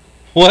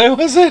 What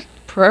was it?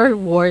 Prayer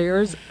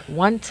warriors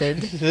wanted.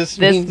 This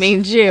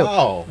means you.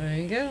 Oh. There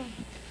you go.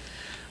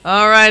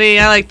 Alrighty,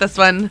 I like this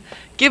one.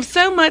 Give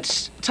so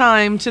much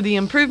time to the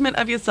improvement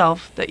of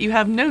yourself that you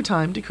have no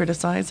time to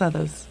criticize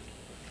others.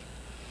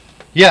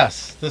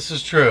 Yes, this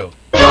is true.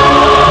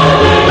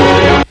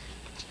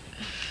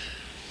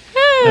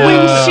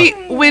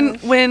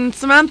 When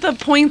Samantha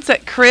points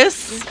at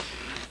Chris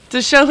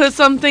to show her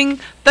something,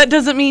 that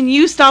doesn't mean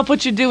you stop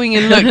what you're doing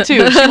and look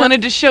too. If she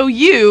wanted to show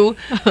you,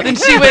 then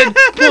she would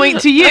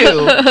point to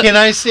you. Can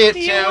I see it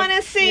too? Do you want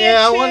to see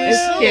Yeah, it I want to too?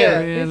 see it.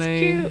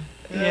 Really? It's cute.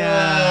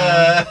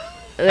 Yeah.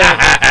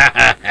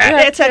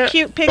 It's a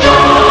cute picture.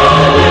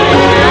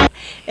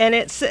 And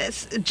it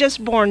says,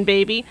 just born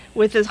baby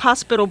with his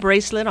hospital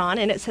bracelet on.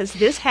 And it says,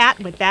 this hat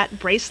with that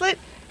bracelet?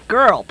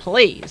 Girl,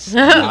 please.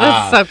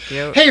 That's so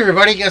cute. Hey,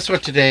 everybody, guess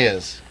what today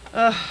is?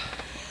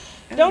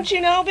 Don't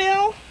you know,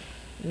 Bill?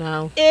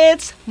 No.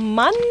 It's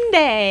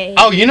Monday.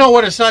 Oh, you know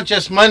what? It's not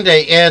just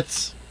Monday.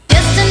 It's...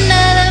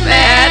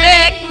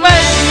 Manic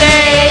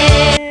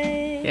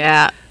Monday.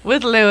 Yeah.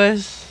 With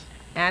Lewis.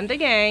 And the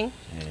gang.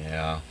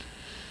 Yeah.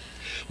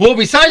 Well,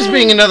 besides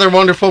being another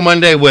wonderful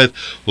Monday with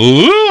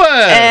Lewis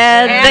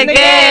And the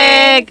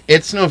gang.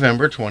 it's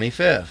November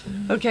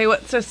 25th. Okay,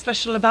 what's so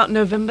special about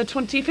November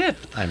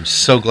 25th? I'm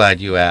so glad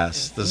you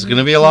asked. This is going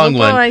to be a long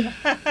one. Boy.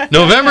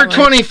 November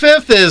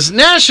 25th is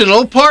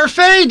National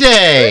Parfait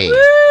Day.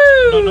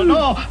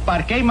 No,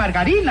 parqué y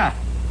margarina.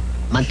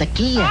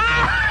 Mantequilla.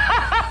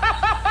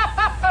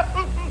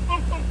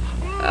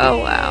 Oh,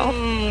 wow.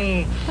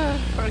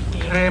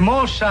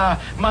 Cremosa.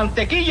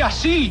 Mantequilla,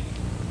 sí.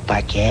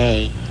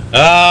 Parqué.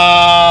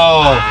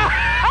 Oh.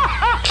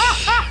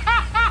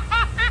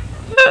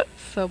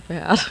 So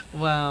bad.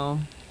 Wow.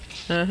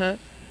 Uh-huh.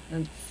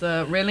 It's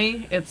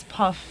really, it's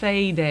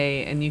Parfait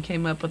Day, and you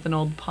came up with an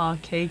old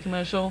parquet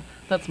commercial.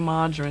 That's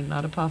margarine,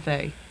 not a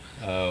parfait.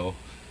 Oh.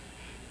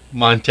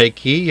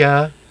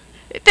 Mantequilla.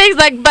 It tastes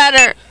like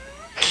butter.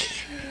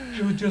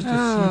 It was just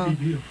a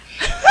sleepy deal.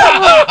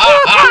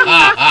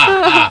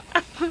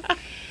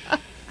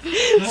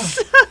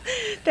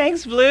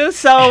 Thanks, Blue.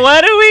 So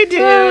what do we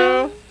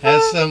do?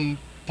 Has some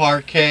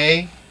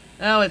parquet.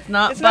 Oh, it's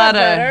not It's butter.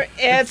 not butter.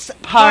 It's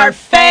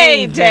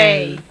Parfait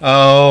Day.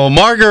 Oh,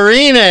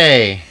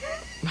 margarine.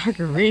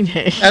 Margarine.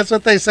 That's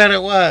what they said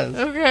it was.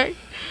 Okay.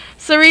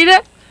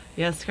 Sarita?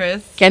 Yes,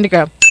 Chris? Candy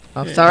Girl.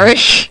 Oh, sorry.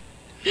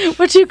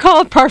 What do you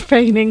call a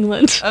parfait in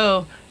England?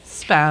 Oh,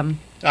 spam.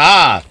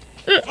 Ah.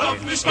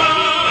 Love me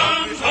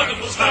spam, love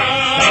me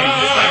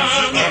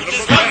spam.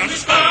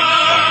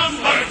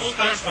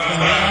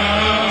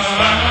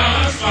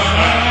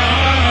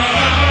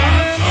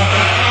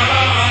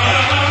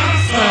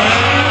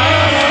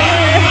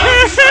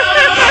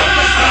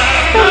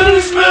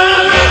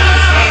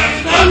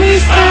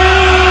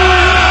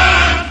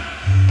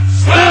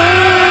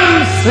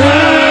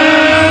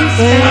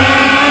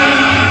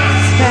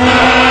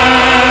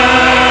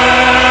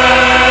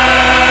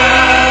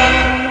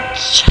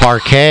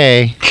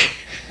 parquet.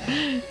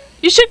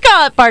 You should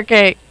call it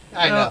parquet.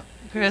 I know.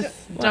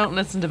 Chris, don't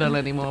listen to Bill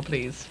anymore,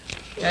 please.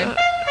 Okay?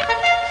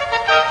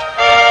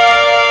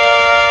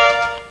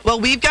 Well,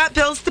 we've got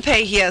bills to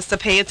pay here, so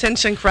pay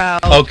attention,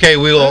 crowd. Okay,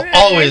 we will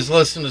always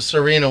listen to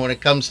Serena when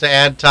it comes to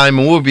ad time,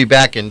 and we'll be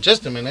back in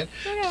just a minute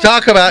to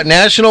talk about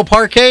National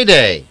Parquet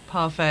Day.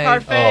 Parfait.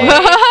 Parfait.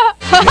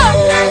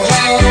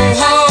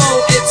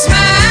 It's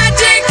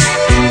magic.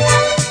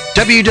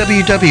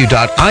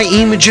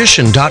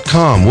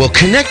 www.iemagician.com will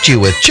connect you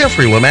with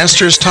Jeffrey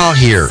Lemasters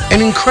Tahir,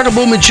 an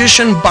incredible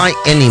magician by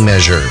any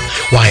measure.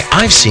 Why,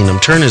 I've seen him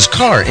turn his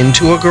car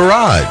into a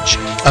garage.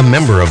 A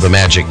member of the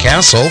Magic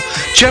Castle,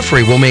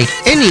 Jeffrey will make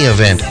any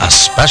event a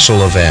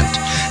special event.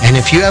 And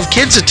if you have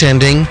kids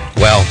attending,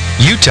 well,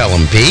 you tell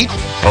them, Pete.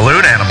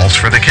 Balloon animals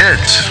for the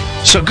kids.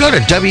 So go to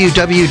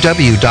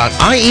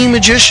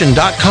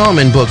www.iemagician.com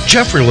and book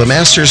Jeffrey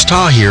Lemasters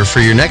Tahir for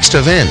your next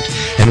event.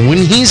 And when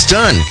he's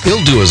done,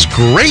 he'll do his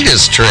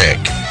greatest trick.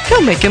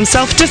 He'll make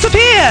himself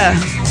disappear.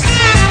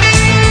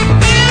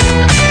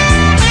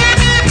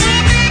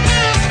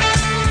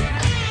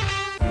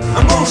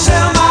 I'm gonna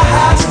sell my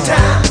house in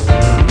town.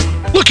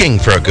 Looking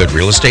for a good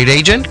real estate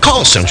agent?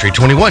 Call Century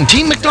 21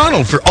 Team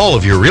McDonald for all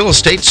of your real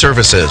estate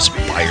services.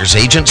 Buyer's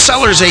agent,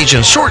 seller's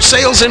agent, short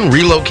sales, and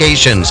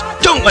relocations.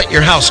 Don't let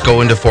your house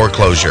go into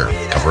foreclosure.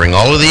 Covering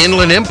all of the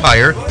Inland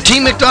Empire,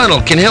 Team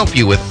McDonald can help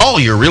you with all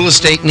your real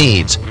estate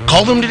needs.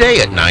 Call them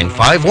today at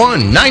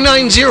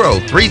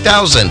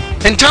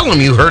 951-990-3000 and tell them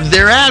you heard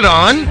their ad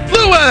on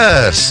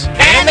Lewis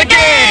And the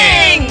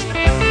gang!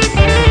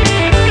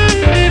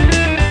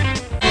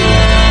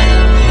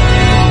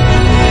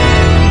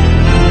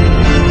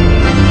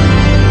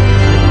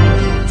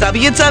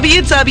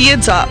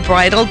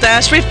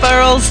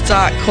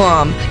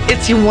 www.bridal-referrals.com.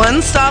 It's your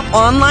one-stop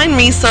online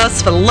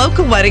resource for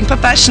local wedding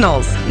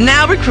professionals.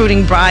 Now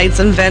recruiting brides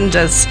and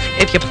vendors.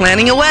 If you're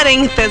planning a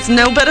wedding, there's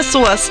no better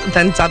source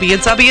than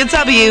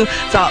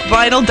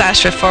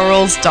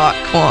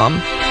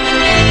www.bridal-referrals.com.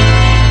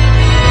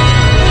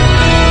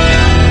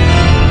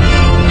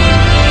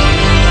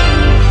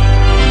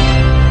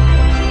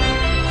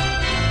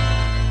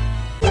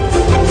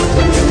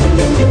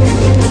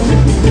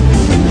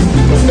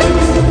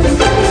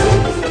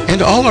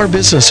 And all our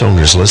business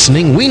owners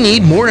listening, we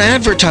need more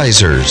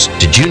advertisers.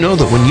 Did you know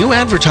that when you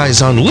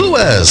advertise on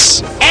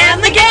Lewis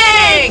And the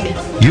gang!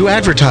 you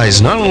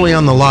advertise not only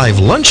on the live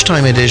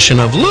lunchtime edition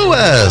of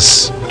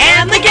Lewis,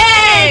 And the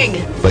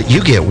gang! but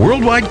you get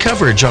worldwide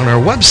coverage on our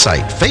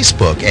website,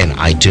 Facebook, and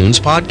iTunes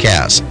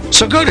podcast.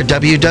 So go to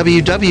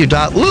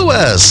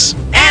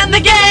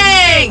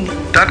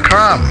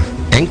www.lewis.com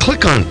and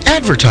click on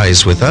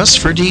Advertise with Us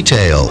for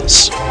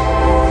details.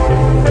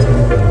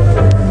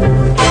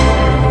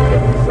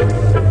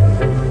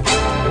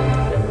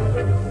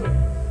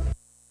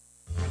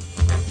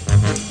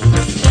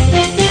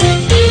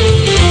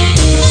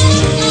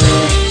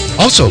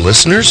 Also,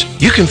 listeners,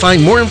 you can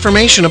find more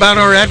information about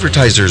our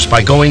advertisers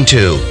by going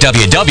to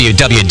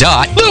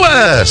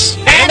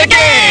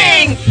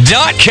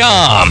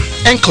www.lewisandthegang.com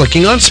and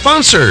clicking on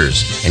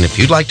Sponsors. And if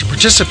you'd like to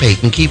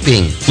participate in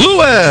keeping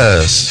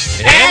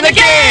Lewis And the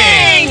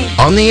gang!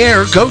 on the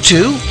air, go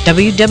to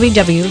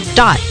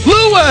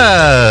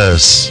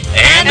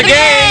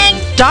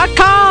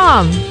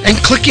www.lewisandthegang.com and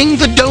clicking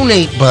the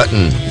Donate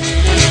button.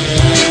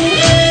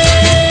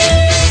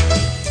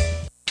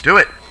 Do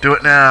it. Do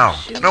it now.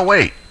 No,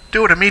 wait.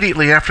 Do it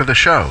immediately after the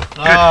show.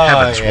 Good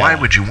heavens, why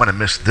would you want to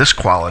miss this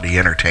quality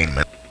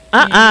entertainment?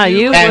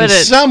 You And wouldn't.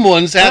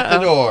 someone's at the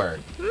door.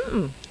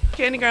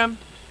 Candygram.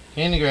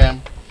 Candygram.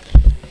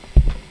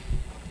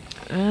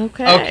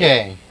 Okay.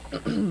 Okay.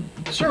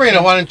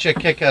 Serena, why don't you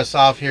kick us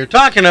off here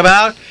talking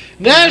about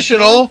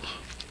National,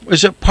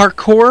 is it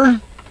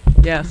parkour?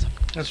 Yes.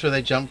 That's where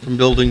they jump from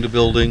building to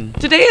building.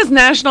 Today is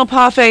National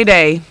Parfait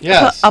Day.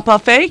 Yes. A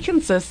parfait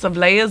consists of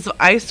layers of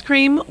ice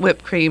cream,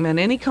 whipped cream, and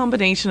any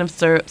combination of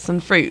syrups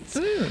and fruits.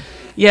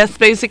 Yes,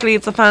 basically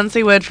it's a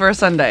fancy word for a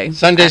sundae.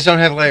 Sundays don't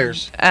have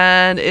layers.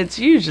 And it's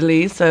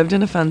usually served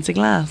in a fancy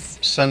glass.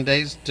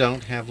 Sundays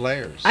don't have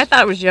layers. I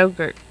thought it was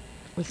yogurt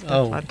with stuff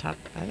Oh. on top.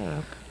 I don't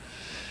know.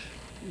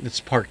 It's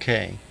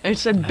parquet. I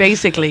said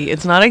basically.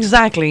 It's not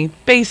exactly.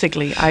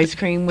 Basically. Ice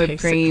cream, whipped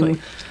cream,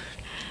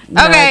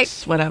 Okay.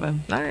 nuts, whatever.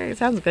 All right,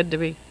 sounds good to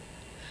me.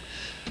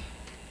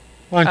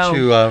 Why don't Oh.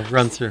 you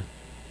run through?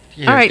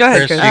 Here, All right, go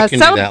ahead, Chris, Chris. you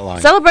can do that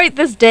line. Celebrate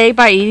this day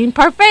by eating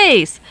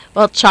parfaits.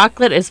 Well,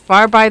 chocolate is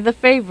far by the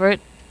favorite.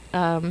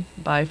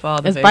 By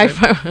far the is favorite. by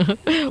far.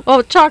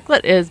 Well,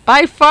 chocolate is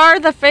by far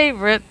the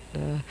favorite.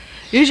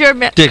 Use your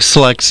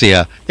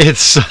Dyslexia.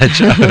 It's such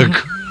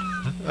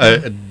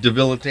a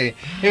debilitating.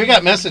 Hey, we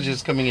got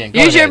messages coming in.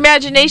 Go use your ahead.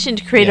 imagination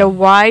to create a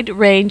wide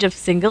range of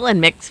single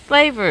and mixed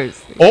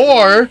flavors.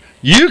 Or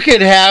you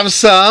could have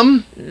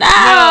some.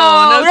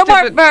 No no more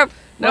stupid- burp.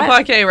 No What?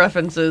 parquet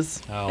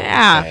references. Oh,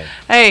 Yeah. okay.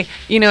 Hey,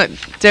 you know what?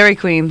 Dairy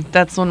Queen.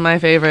 That's one of my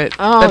favorite.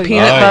 Oh, the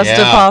peanut yeah. butter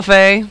Oh, yeah.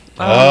 parfait.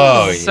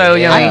 Oh, so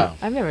yeah. yummy.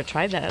 I've never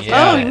tried that.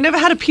 Yeah. Oh, you've never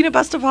had a peanut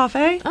butter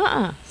parfait?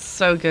 Uh-uh. So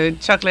so good.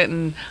 Chocolate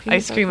and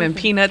ice cream and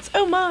peanuts.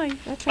 Oh my.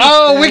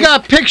 Oh, we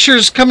got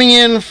pictures coming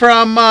in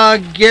from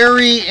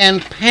Gary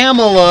and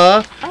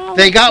Pamela.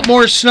 They got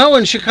more snow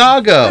in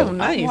Chicago. Oh,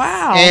 nice.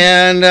 Wow.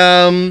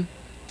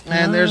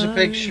 And there's a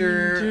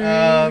picture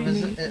of,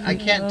 I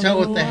can't tell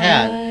with the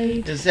hat.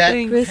 Is that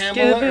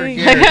Pamela or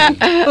Gary?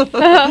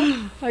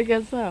 I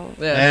guess so.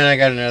 And I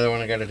got another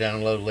one I got to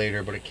download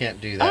later, but I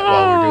can't do that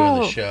while we're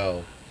doing the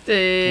show.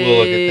 We'll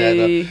look at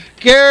that up.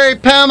 Gary,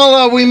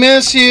 Pamela, we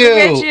miss you. We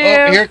miss you.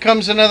 Oh, here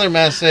comes another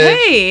message.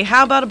 Hey,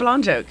 how about a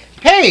blonde joke?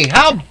 Hey,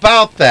 how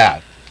about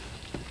that?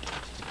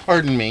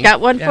 Pardon me.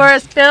 Got one for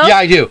us, Bill? Yeah,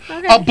 I do.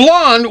 Okay. A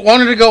blonde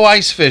wanted to go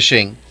ice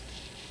fishing.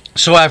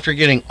 So after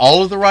getting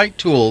all of the right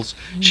tools,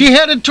 she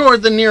headed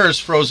toward the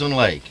nearest frozen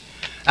lake.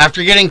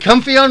 After getting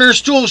comfy on her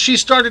stool, she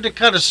started to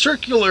cut a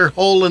circular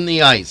hole in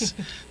the ice.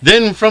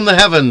 Then from the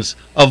heavens,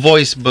 a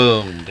voice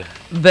boomed.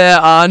 There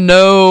are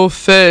no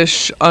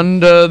fish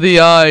under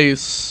the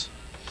ice.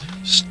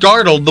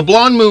 Startled, the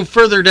blonde moved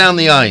further down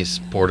the ice,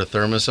 poured a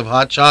thermos of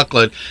hot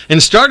chocolate,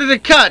 and started to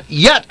cut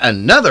yet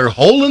another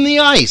hole in the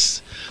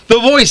ice. The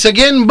voice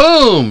again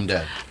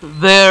boomed.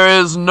 There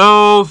is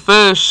no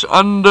fish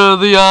under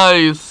the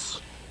ice.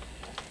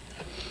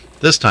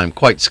 This time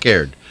quite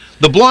scared.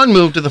 The blonde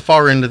moved to the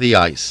far end of the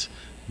ice.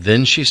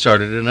 Then she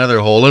started another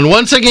hole, and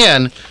once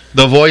again,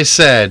 the voice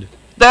said,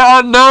 There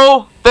are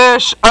no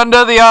fish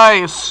under the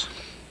ice.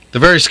 The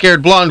very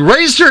scared blonde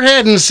raised her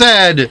head and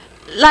said,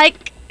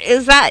 Like,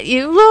 is that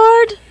you,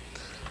 Lord?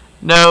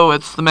 No,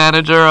 it's the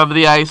manager of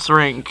the ice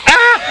rink.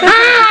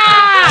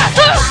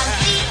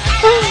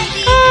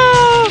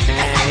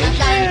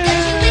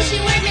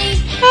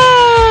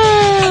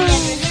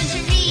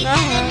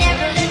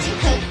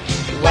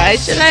 Why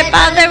should I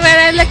bother when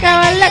I look how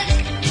I look?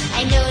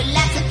 I know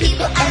lots of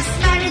people are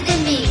smarter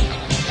than me.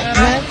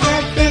 I've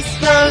had this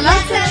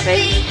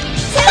philosophy.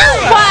 So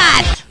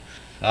what?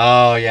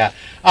 Oh, yeah.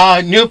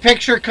 New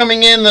picture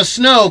coming in. The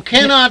snow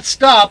cannot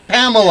stop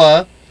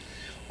Pamela.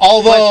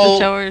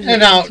 Although,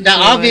 now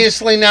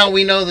obviously now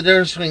we know the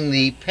difference between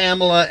the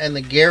Pamela and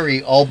the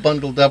Gary all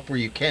bundled up where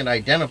you can't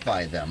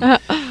identify them.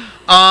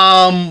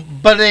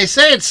 But they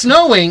say it's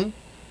snowing,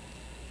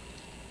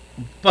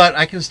 but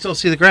I can still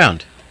see the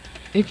ground.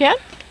 You can?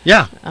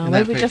 Yeah. Oh,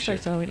 maybe just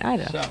like snowing. I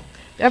know. So.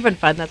 They're having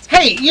fun. That's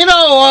Hey, you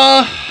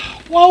know,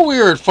 while we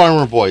were at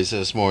Farmer Boys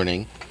this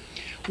morning,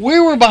 we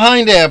were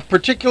behind a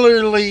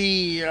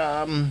particularly,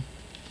 a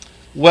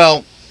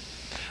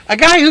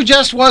guy who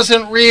just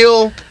wasn't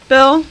real.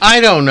 Bill?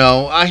 I don't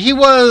know. He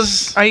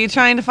was... Are you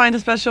trying to find a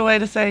special way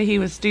to say he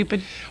was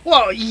stupid?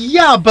 Well,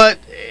 yeah, but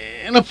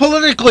in a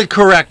politically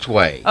correct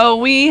way. Oh,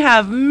 we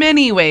have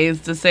many ways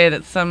to say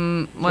that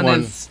someone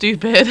is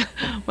stupid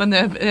when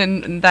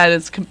and that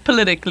is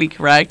politically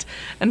correct.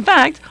 In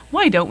fact,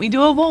 why don't we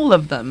do a wall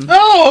of them?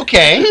 Oh,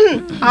 okay.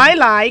 I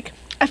like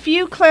a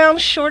few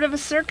clowns short of a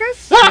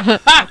circus.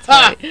 That's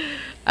right.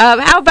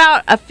 How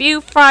about a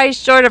few fries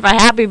short of a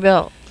Happy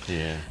Meal?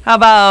 Yeah. How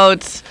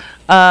about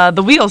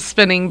the wheel's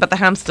spinning, but the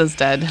hamster's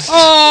dead?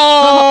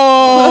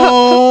 Oh,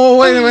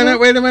 wait a minute.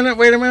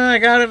 I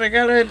got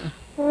it.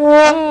 Oh.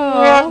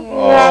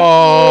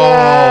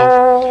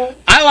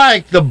 I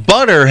like the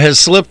butter has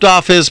slipped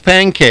off his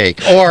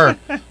pancake, or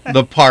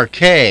the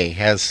parquet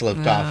has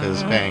slipped off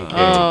his pancake.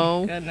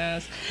 Oh,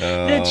 goodness.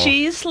 The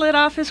cheese slid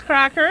off his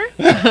cracker.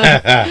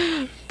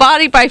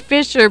 Body by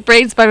Fisher,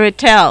 brains by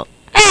Mattel.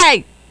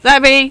 Hey, is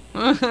that me?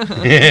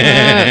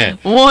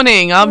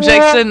 Warning,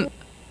 objects in...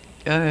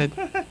 Go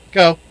ahead.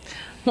 Go.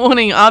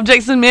 Warning,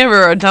 objects in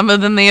mirror are dumber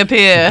than they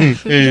appear.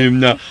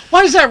 No.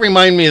 Why does that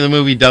remind me of the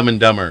movie Dumb and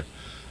Dumber?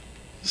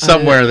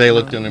 Somewhere they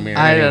looked in a mirror.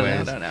 I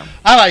Anyways. don't know.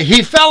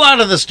 He fell out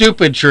of the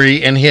stupid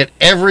tree and hit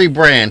every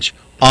branch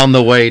on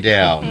the way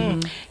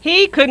down.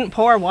 He couldn't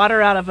pour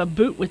water out of a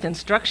boot with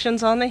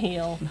instructions on the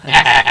heel.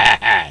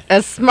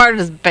 As smart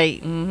as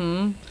bait.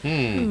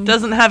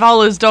 Doesn't have all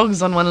those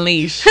dogs on one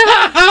leash.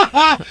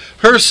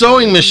 Her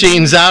sewing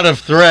machine's out of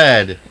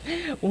thread.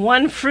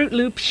 One Fruit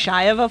Loop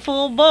shy of a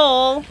full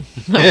bowl.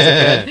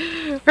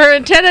 Her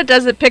antenna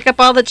doesn't pick up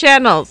all the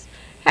channels.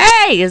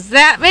 Hey, is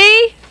that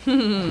me?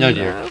 No,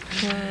 dear.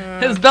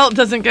 His belt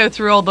doesn't go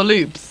through all the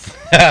loops.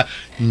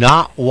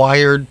 Not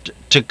wired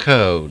to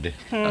code.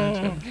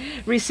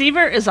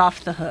 Receiver is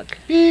off the hook.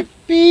 Beep,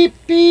 beep,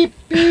 beep,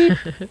 beep.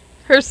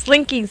 Her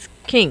slinky's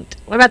kinked.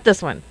 What about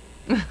this one?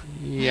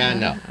 Yeah,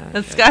 no.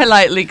 The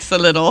skylight leaks a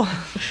little.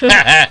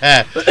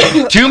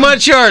 Too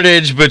much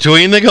yardage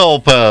between the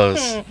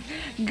goalposts.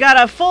 Got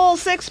a full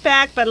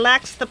six-pack, but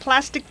lacks the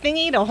plastic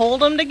thingy to hold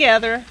them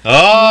together.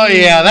 Oh,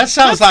 yeah, that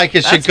sounds like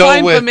it should That's go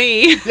fine with... for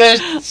me.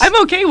 I'm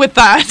okay with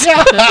that.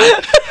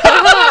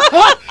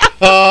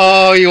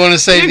 Oh, you want to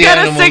save You the got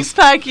animals? a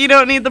six-pack, you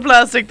don't need the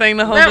plastic thing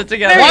to hold it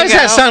together. Why does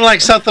that sound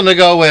like something to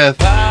go with?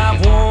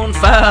 515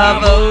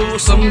 5-0,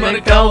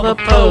 somebody call the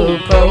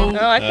po-po.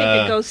 Oh, I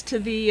think it goes to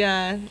the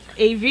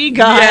AV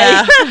guy.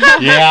 Yeah.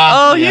 Yeah.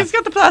 Oh, yeah. he's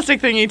got the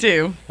plastic thingy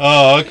too.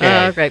 Oh,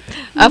 okay. Oh, great.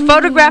 A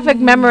photographic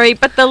memory,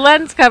 but the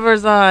lens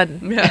cover's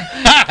on.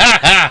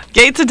 Yeah.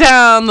 Gates are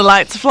down, the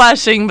lights are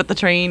flashing, but the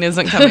train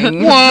isn't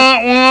coming.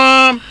 Wah,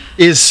 wah.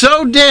 Is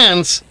so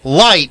dense,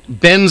 light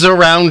bends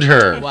around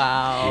her.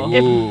 Wow.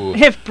 Ooh.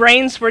 If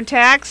brains were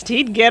taxed,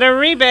 he'd get a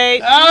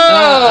rebate.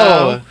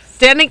 Oh!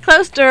 Standing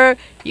close to her,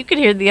 you could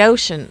hear the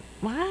ocean.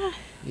 What?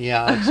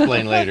 Yeah, I'll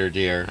explain later,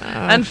 dear.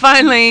 And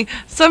finally,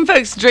 some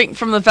folks drink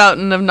from the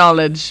fountain of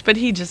knowledge, but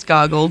he just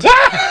goggled.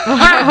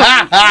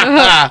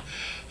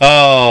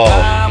 Oh.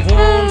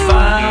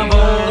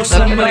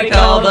 Somebody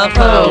call the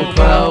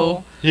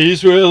po-po.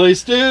 He's really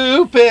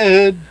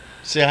stupid.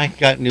 See, I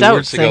got new Don't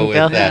words to sing, go with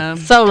Bill. that.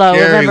 Solo,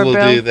 Gary remember, will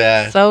Bill? do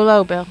that.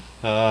 Solo, Bill.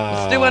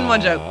 Let's do one more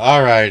joke.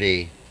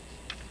 Alrighty.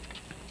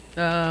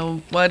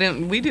 Why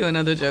didn't we do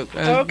another joke?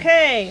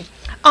 Okay.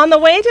 On the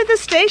way to the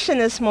station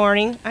this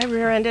morning, I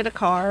rear-ended a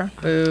car.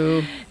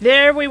 Boo.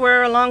 There we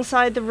were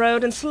alongside the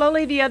road, and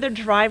slowly the other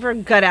driver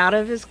got out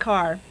of his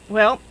car.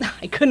 Well,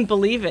 I couldn't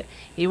believe it.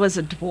 He was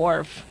a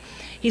dwarf.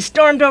 He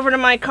stormed over to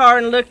my car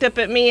and looked up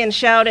at me and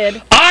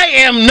shouted, I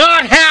am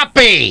not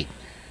happy!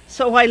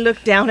 So I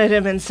looked down at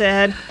him and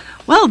said,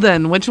 Well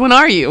then, which one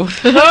are you?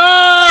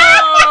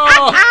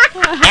 Oh!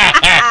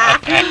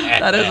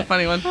 That is a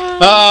funny one.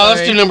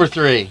 Let's do number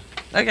 3.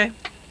 Okay.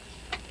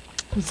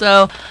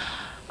 So,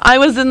 I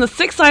was in the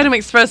 6-item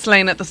express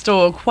lane at the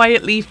store,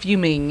 quietly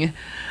fuming.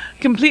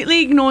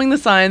 Completely ignoring the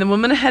sign, the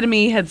woman ahead of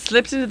me had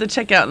slipped into the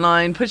checkout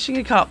line, pushing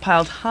a cart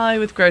piled high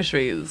with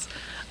groceries.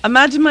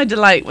 Imagine my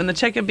delight when the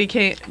checker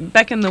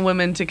beckoned the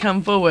woman to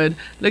come forward,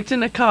 looked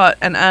in the cart,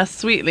 and asked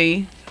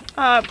sweetly,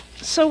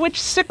 so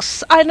which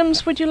 6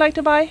 items would you like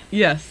to buy?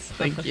 Yes,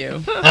 thank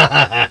you.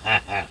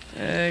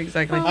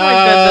 Exactly.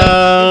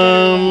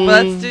 Oh my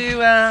Let's do,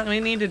 we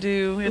need to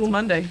do, it's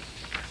Monday.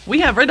 We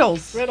have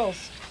riddles.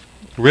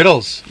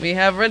 Riddles. We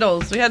have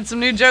riddles. We had some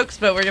new jokes,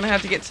 but we're going to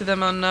have to get to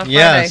them on Friday.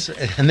 Yes,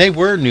 and they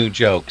were new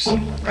jokes. I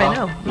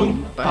know.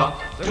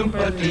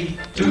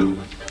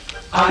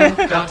 I've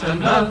got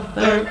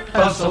another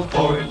puzzle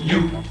for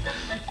you.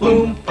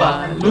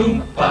 Oompa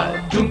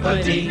loompa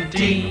doompa dee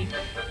dee.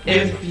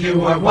 If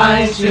you are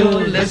wise, you'll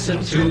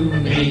listen to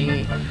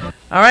me.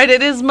 All right,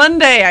 it is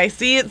Monday. I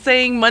see it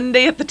saying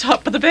Monday at the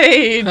top of the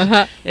page.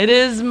 It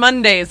is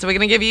Monday, so we're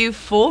going to give you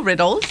 4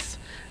 riddles.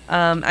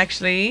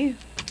 Actually,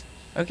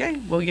 okay,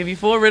 we'll give you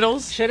 4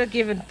 riddles. Should have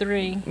given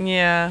 3.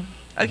 Yeah.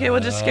 Okay,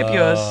 we'll just skip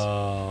yours.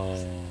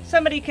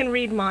 Somebody can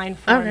read mine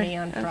for me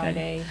on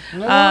Friday.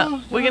 We're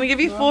going to give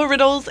you 4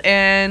 riddles,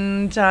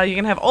 and you're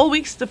going to have all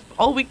week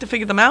to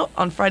figure them out.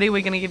 On Friday,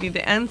 we're going to give you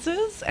the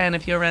answers, and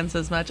if your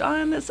answers match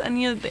on this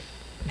and you're the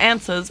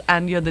answers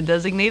and you're the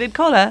designated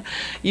caller,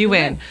 you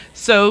win.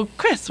 So,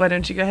 Chris, why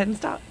don't you go ahead and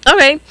start?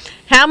 Okay.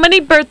 How many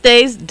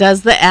birthdays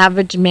does the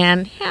average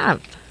man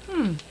have?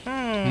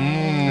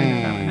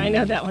 I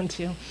know that one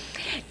too.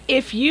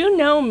 If you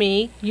know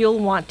me, you'll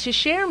want to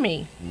share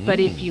me. But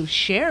if you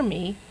share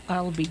me,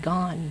 I'll be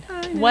gone.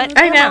 What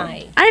am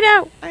I? I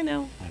know. I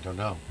don't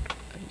know.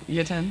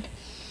 Your 10.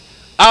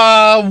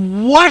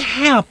 What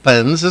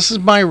happens? This is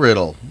my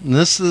riddle.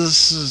 This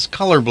is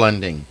color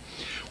blending.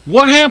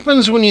 What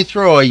happens when you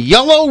throw a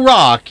yellow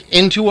rock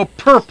into a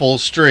purple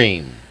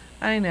stream?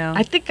 I know.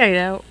 I think I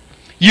know.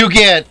 You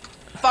get...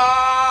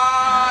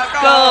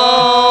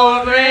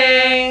 Gold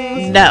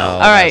rings. No. All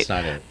right. That's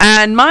not it.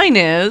 And mine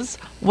is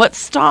what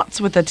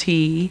starts with a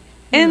T,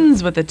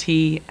 ends with a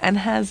T, and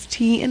has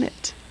T in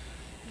it.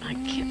 I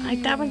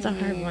can't. That one's a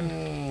hard one.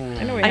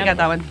 I know. I got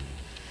that one.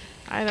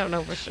 I don't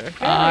know for sure.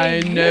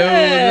 I know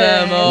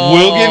them all.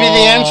 We'll give you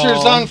the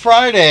answers on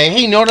Friday.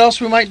 Hey, you know what else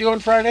we might do on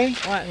Friday?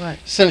 What?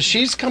 Since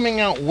she's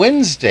coming out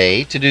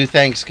Wednesday to do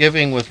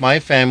Thanksgiving with my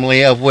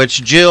family, of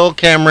which Jill,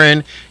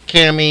 Cameron,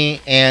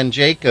 Cammie, and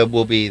Jacob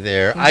will be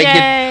there.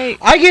 Yay.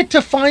 I get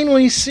to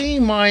finally see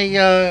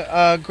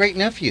my great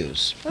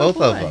nephews,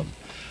 both of them.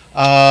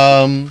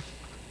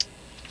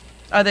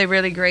 Are they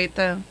really great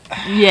though?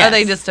 Yes. Are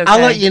they just okay? I'll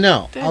let you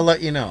know. I'll let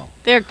you know.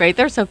 They're great.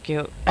 They're so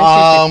cute.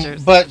 I see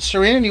pictures. But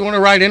Serena, do you want to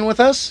ride in with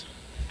us?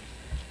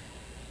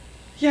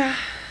 Yeah.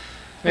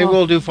 Maybe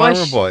we'll do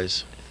Farmer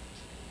Boys.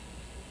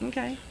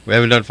 Okay. We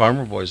haven't done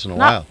Farmer Boys in a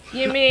while.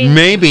 You mean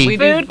maybe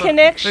Food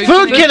Connection?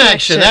 Food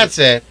Connection. That's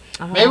it.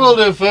 Maybe we'll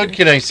do Food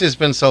Connection. It's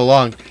been so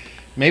long.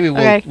 Maybe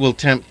we'll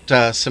tempt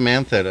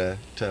Samantha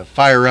to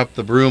fire up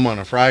the broom on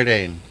a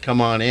Friday and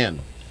come on in.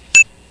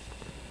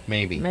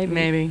 Maybe.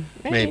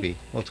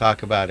 We'll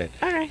talk about it.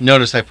 All right.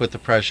 Notice I put the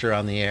pressure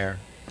on the air.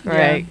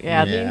 Right.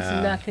 Yeah. It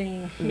means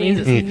nothing. It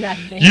means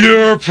nothing.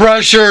 Your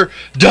pressure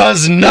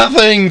does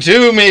nothing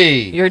to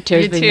me. Your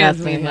tears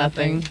mean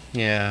nothing.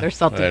 Yeah. They're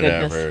salty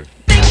whatever.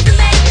 goodness.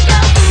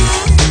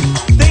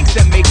 Things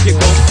that make you go.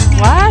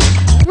 What?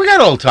 We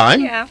got old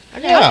time. Yeah.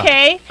 Yeah.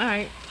 Okay. All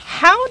right.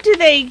 How do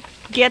they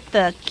get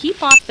the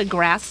keep off the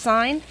grass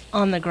sign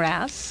on the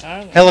grass?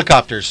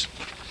 Helicopters.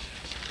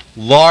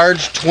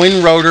 Large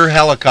twin rotor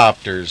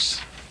helicopters.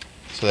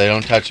 so they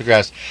don't touch the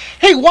grass.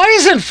 Hey, why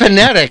isn't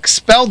phonetics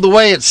spelled the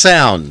way it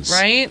sounds?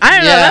 Right? I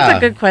don't know. That's a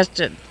good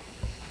question.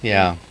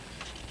 Yeah.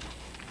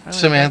 I like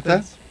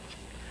Samantha?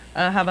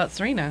 How about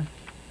Serena?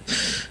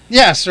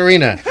 Yeah,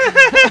 Serena.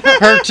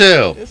 Her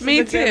too.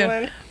 Me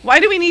too. Why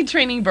do we need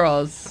training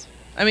bras?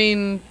 I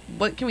mean,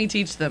 what can we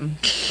teach them?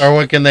 Or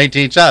what can they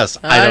teach us?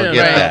 I don't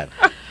get that.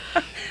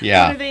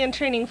 Yeah. What are they in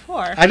training for?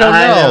 I don't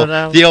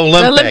know. The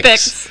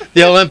Olympics.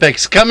 The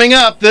Olympics coming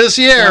up this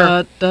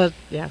year.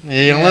 Yeah.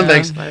 The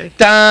Olympics.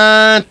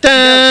 Dun,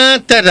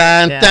 dun, dun,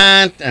 dun,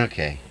 dun.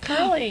 Okay.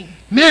 Curling.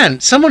 Man,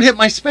 someone hit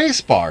my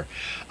space bar.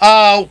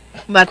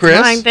 That's Chris?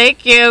 mine.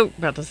 Thank you.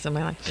 That's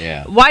mine.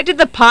 Yeah. Why did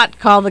the pot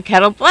call the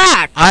kettle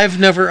black? I've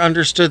never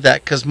understood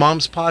that because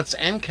Mom's pots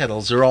and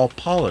kettles are all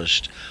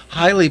polished,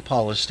 highly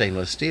polished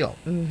stainless steel.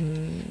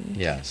 Mm-hmm.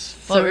 Yes.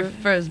 Well, it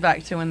refers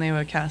back to when they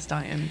were cast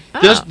iron.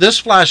 This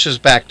flashes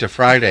back to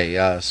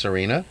Friday,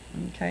 Serena.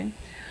 Okay.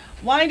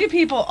 Why do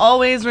people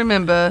always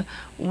remember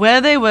where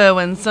they were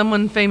when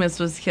someone famous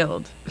was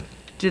killed?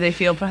 Do they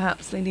feel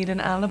perhaps they need an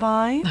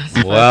alibi?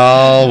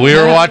 Well, we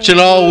were watching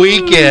all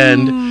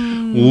weekend.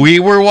 We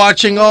were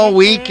watching all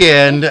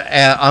weekend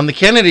on the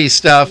Kennedy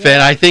stuff,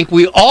 and I think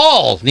we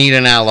all need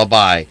an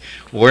alibi.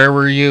 Where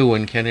were you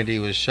when Kennedy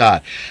was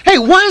shot? Hey,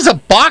 why is a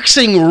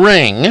boxing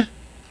ring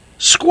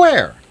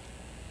square?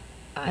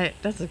 I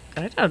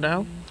don't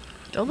know.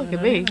 Don't look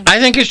at me. I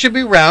think it should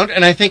be round,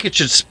 and I think it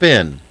should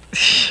spin.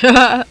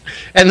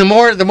 And the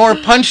more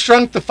punch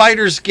drunk the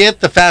fighters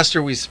get, the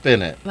faster we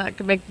spin it. That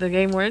could make the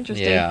game more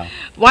interesting. Yeah.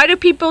 Why do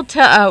people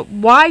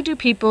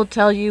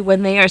tell you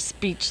when they are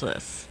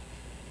speechless?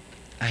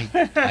 I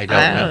don't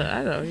know.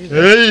 I don't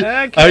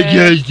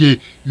either.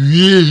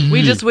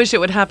 We just wish it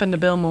would happen to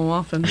Bill more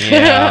often.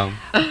 Yeah.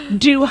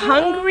 Do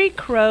hungry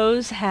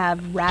crows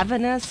have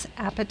ravenous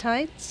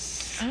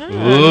appetites?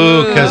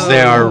 Ooh, because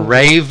they are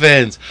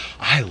ravens.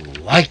 I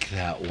like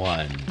that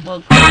one.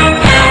 Well,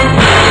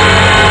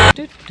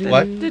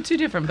 What? They're two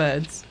different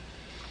birds.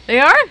 They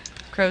are?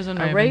 Crows and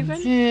A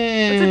ravens.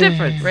 raven? What's the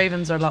difference?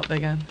 Ravens are a lot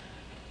bigger.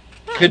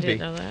 Could I be.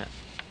 didn't know that.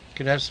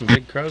 Could have some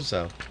big crows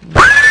though.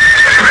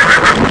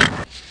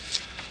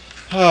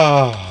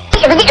 Oh.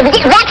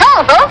 That's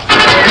all, folks.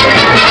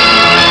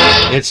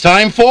 It's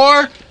time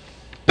for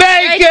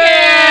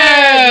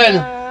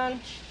bacon!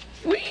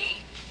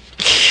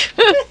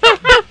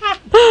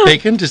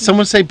 Bacon? Did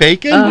someone say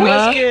bacon?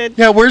 That's good.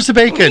 Yeah, where's the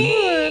bacon?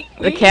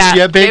 The cat.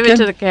 You have bacon? Gave it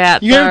to the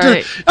cat. You gave it to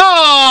the,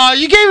 oh,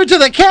 you gave it to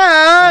the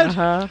cat!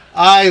 Uh-huh.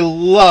 I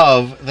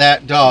love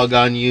that dog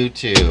on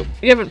YouTube.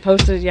 You haven't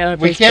posted it yet on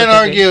We Facebook, can't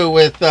have you? argue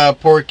with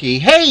Porky.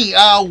 Hey,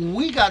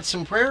 we got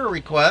some prayer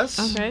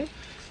requests. Okay.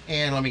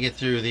 And let me get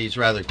through these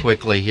rather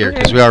quickly here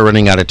because we are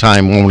running out of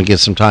time. We want to get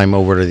some time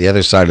over to the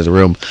other side of the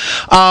room.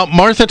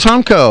 Martha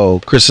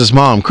Tomko, Chris's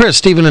mom. Chris,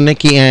 Stephen, and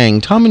Nikki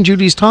Ang. Tom and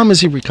Judy's Tom as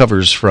he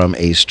recovers from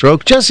a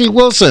stroke. Jesse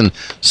Wilson,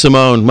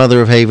 Simone,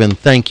 Mother of Haven,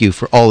 thank you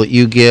for all that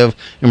you give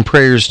and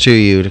prayers to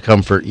you to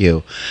comfort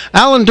you.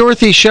 Alan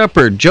Dorothy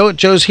Shepard, Joe at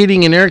Joe's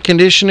Heating and Air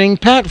Conditioning,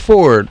 Pat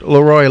Ford,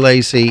 Leroy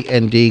Lacey,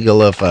 and Dee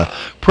Galiffa.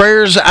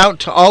 Prayers out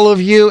to all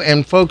of you,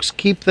 and folks,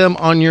 keep them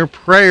on your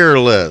prayer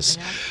list.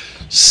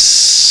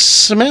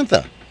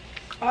 Samantha.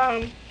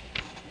 I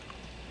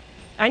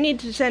need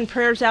to send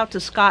prayers out to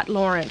Scott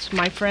Lawrence,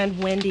 my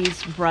friend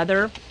Wendy's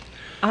brother.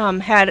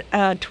 Had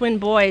twin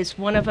boys.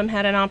 One of them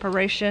had an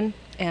operation,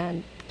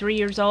 and 3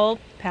 years old,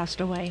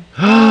 passed away.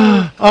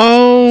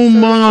 Oh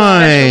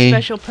my!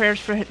 Special prayers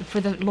for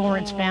the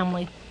Lawrence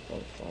family. So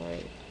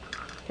sorry.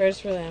 Prayers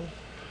for them.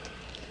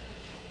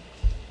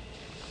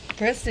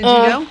 Chris, did you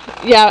know?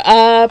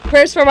 Yeah,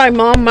 prayers for my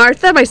mom,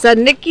 Martha, my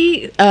son,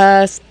 Nikki,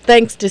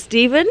 thanks to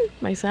Stephen,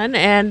 my son,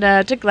 and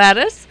to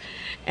Gladys.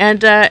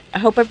 And I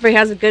hope everybody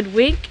has a good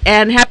week.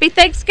 And happy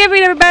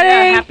Thanksgiving, everybody!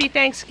 Yeah, happy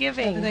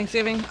Thanksgiving. Happy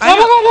Thanksgiving.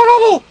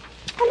 Run,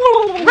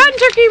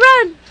 turkey,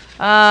 run!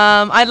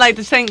 I'd like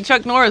to thank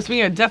Chuck Norris.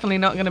 We are definitely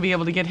not going to be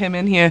able to get him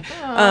in here.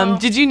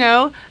 Did you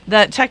know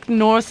that Chuck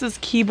Norris's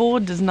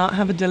keyboard does not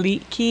have a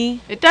delete key?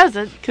 It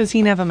doesn't. Because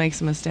he never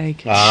makes a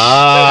mistake.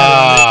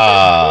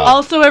 Ah.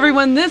 Also,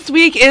 everyone, this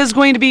week is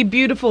going to be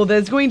beautiful.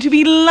 There's going to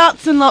be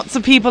lots and lots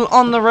of people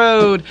on the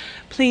road.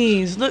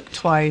 Please look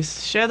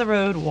twice, share the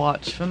road,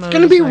 watch for It's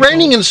going to be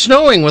raining and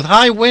snowing with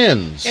high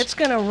winds. It's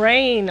going to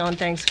rain on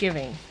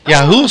Thanksgiving.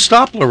 Yeah, who'll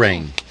stop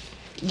Lorraine?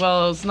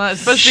 Well, it's not.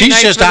 It's supposed to be She's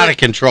nice just for out of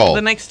control.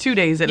 The next 2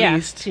 days at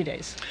least. 2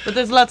 days. But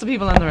there's lots of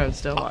people on the road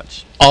still.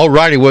 Watch.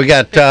 Alrighty, we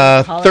got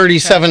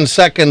 37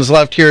 seconds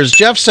left here. As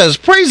Jeff says,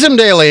 praise him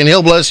daily and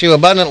he'll bless you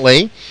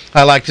abundantly.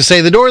 I like to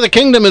say the door of the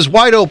kingdom is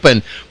wide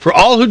open for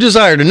all who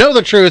desire to know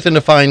the truth and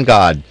to find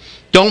God.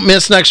 Don't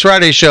miss next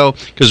Friday's show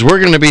because we're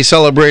going to be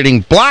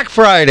celebrating Black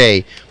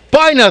Friday,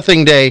 Buy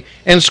Nothing Day,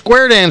 and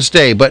Square Dance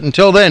Day. But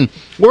until then,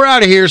 we're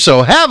out of here,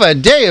 so have a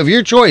day of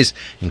your choice.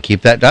 And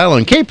keep that dial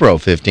on KPRO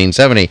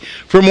 1570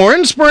 for more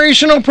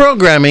inspirational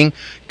programming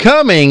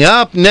coming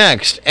up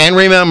next. And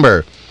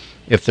remember,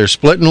 if they're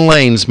splitting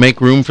lanes, make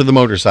room for the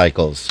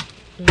motorcycles.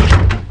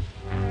 Buy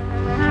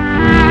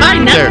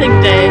Nothing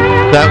Day.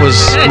 That was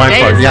What my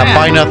day part. is Yeah, that?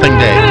 Buy Nothing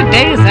Day. What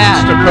day is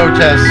that? Just a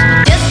protest.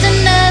 Just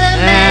another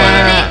man.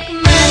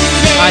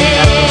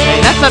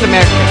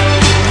 Un-American.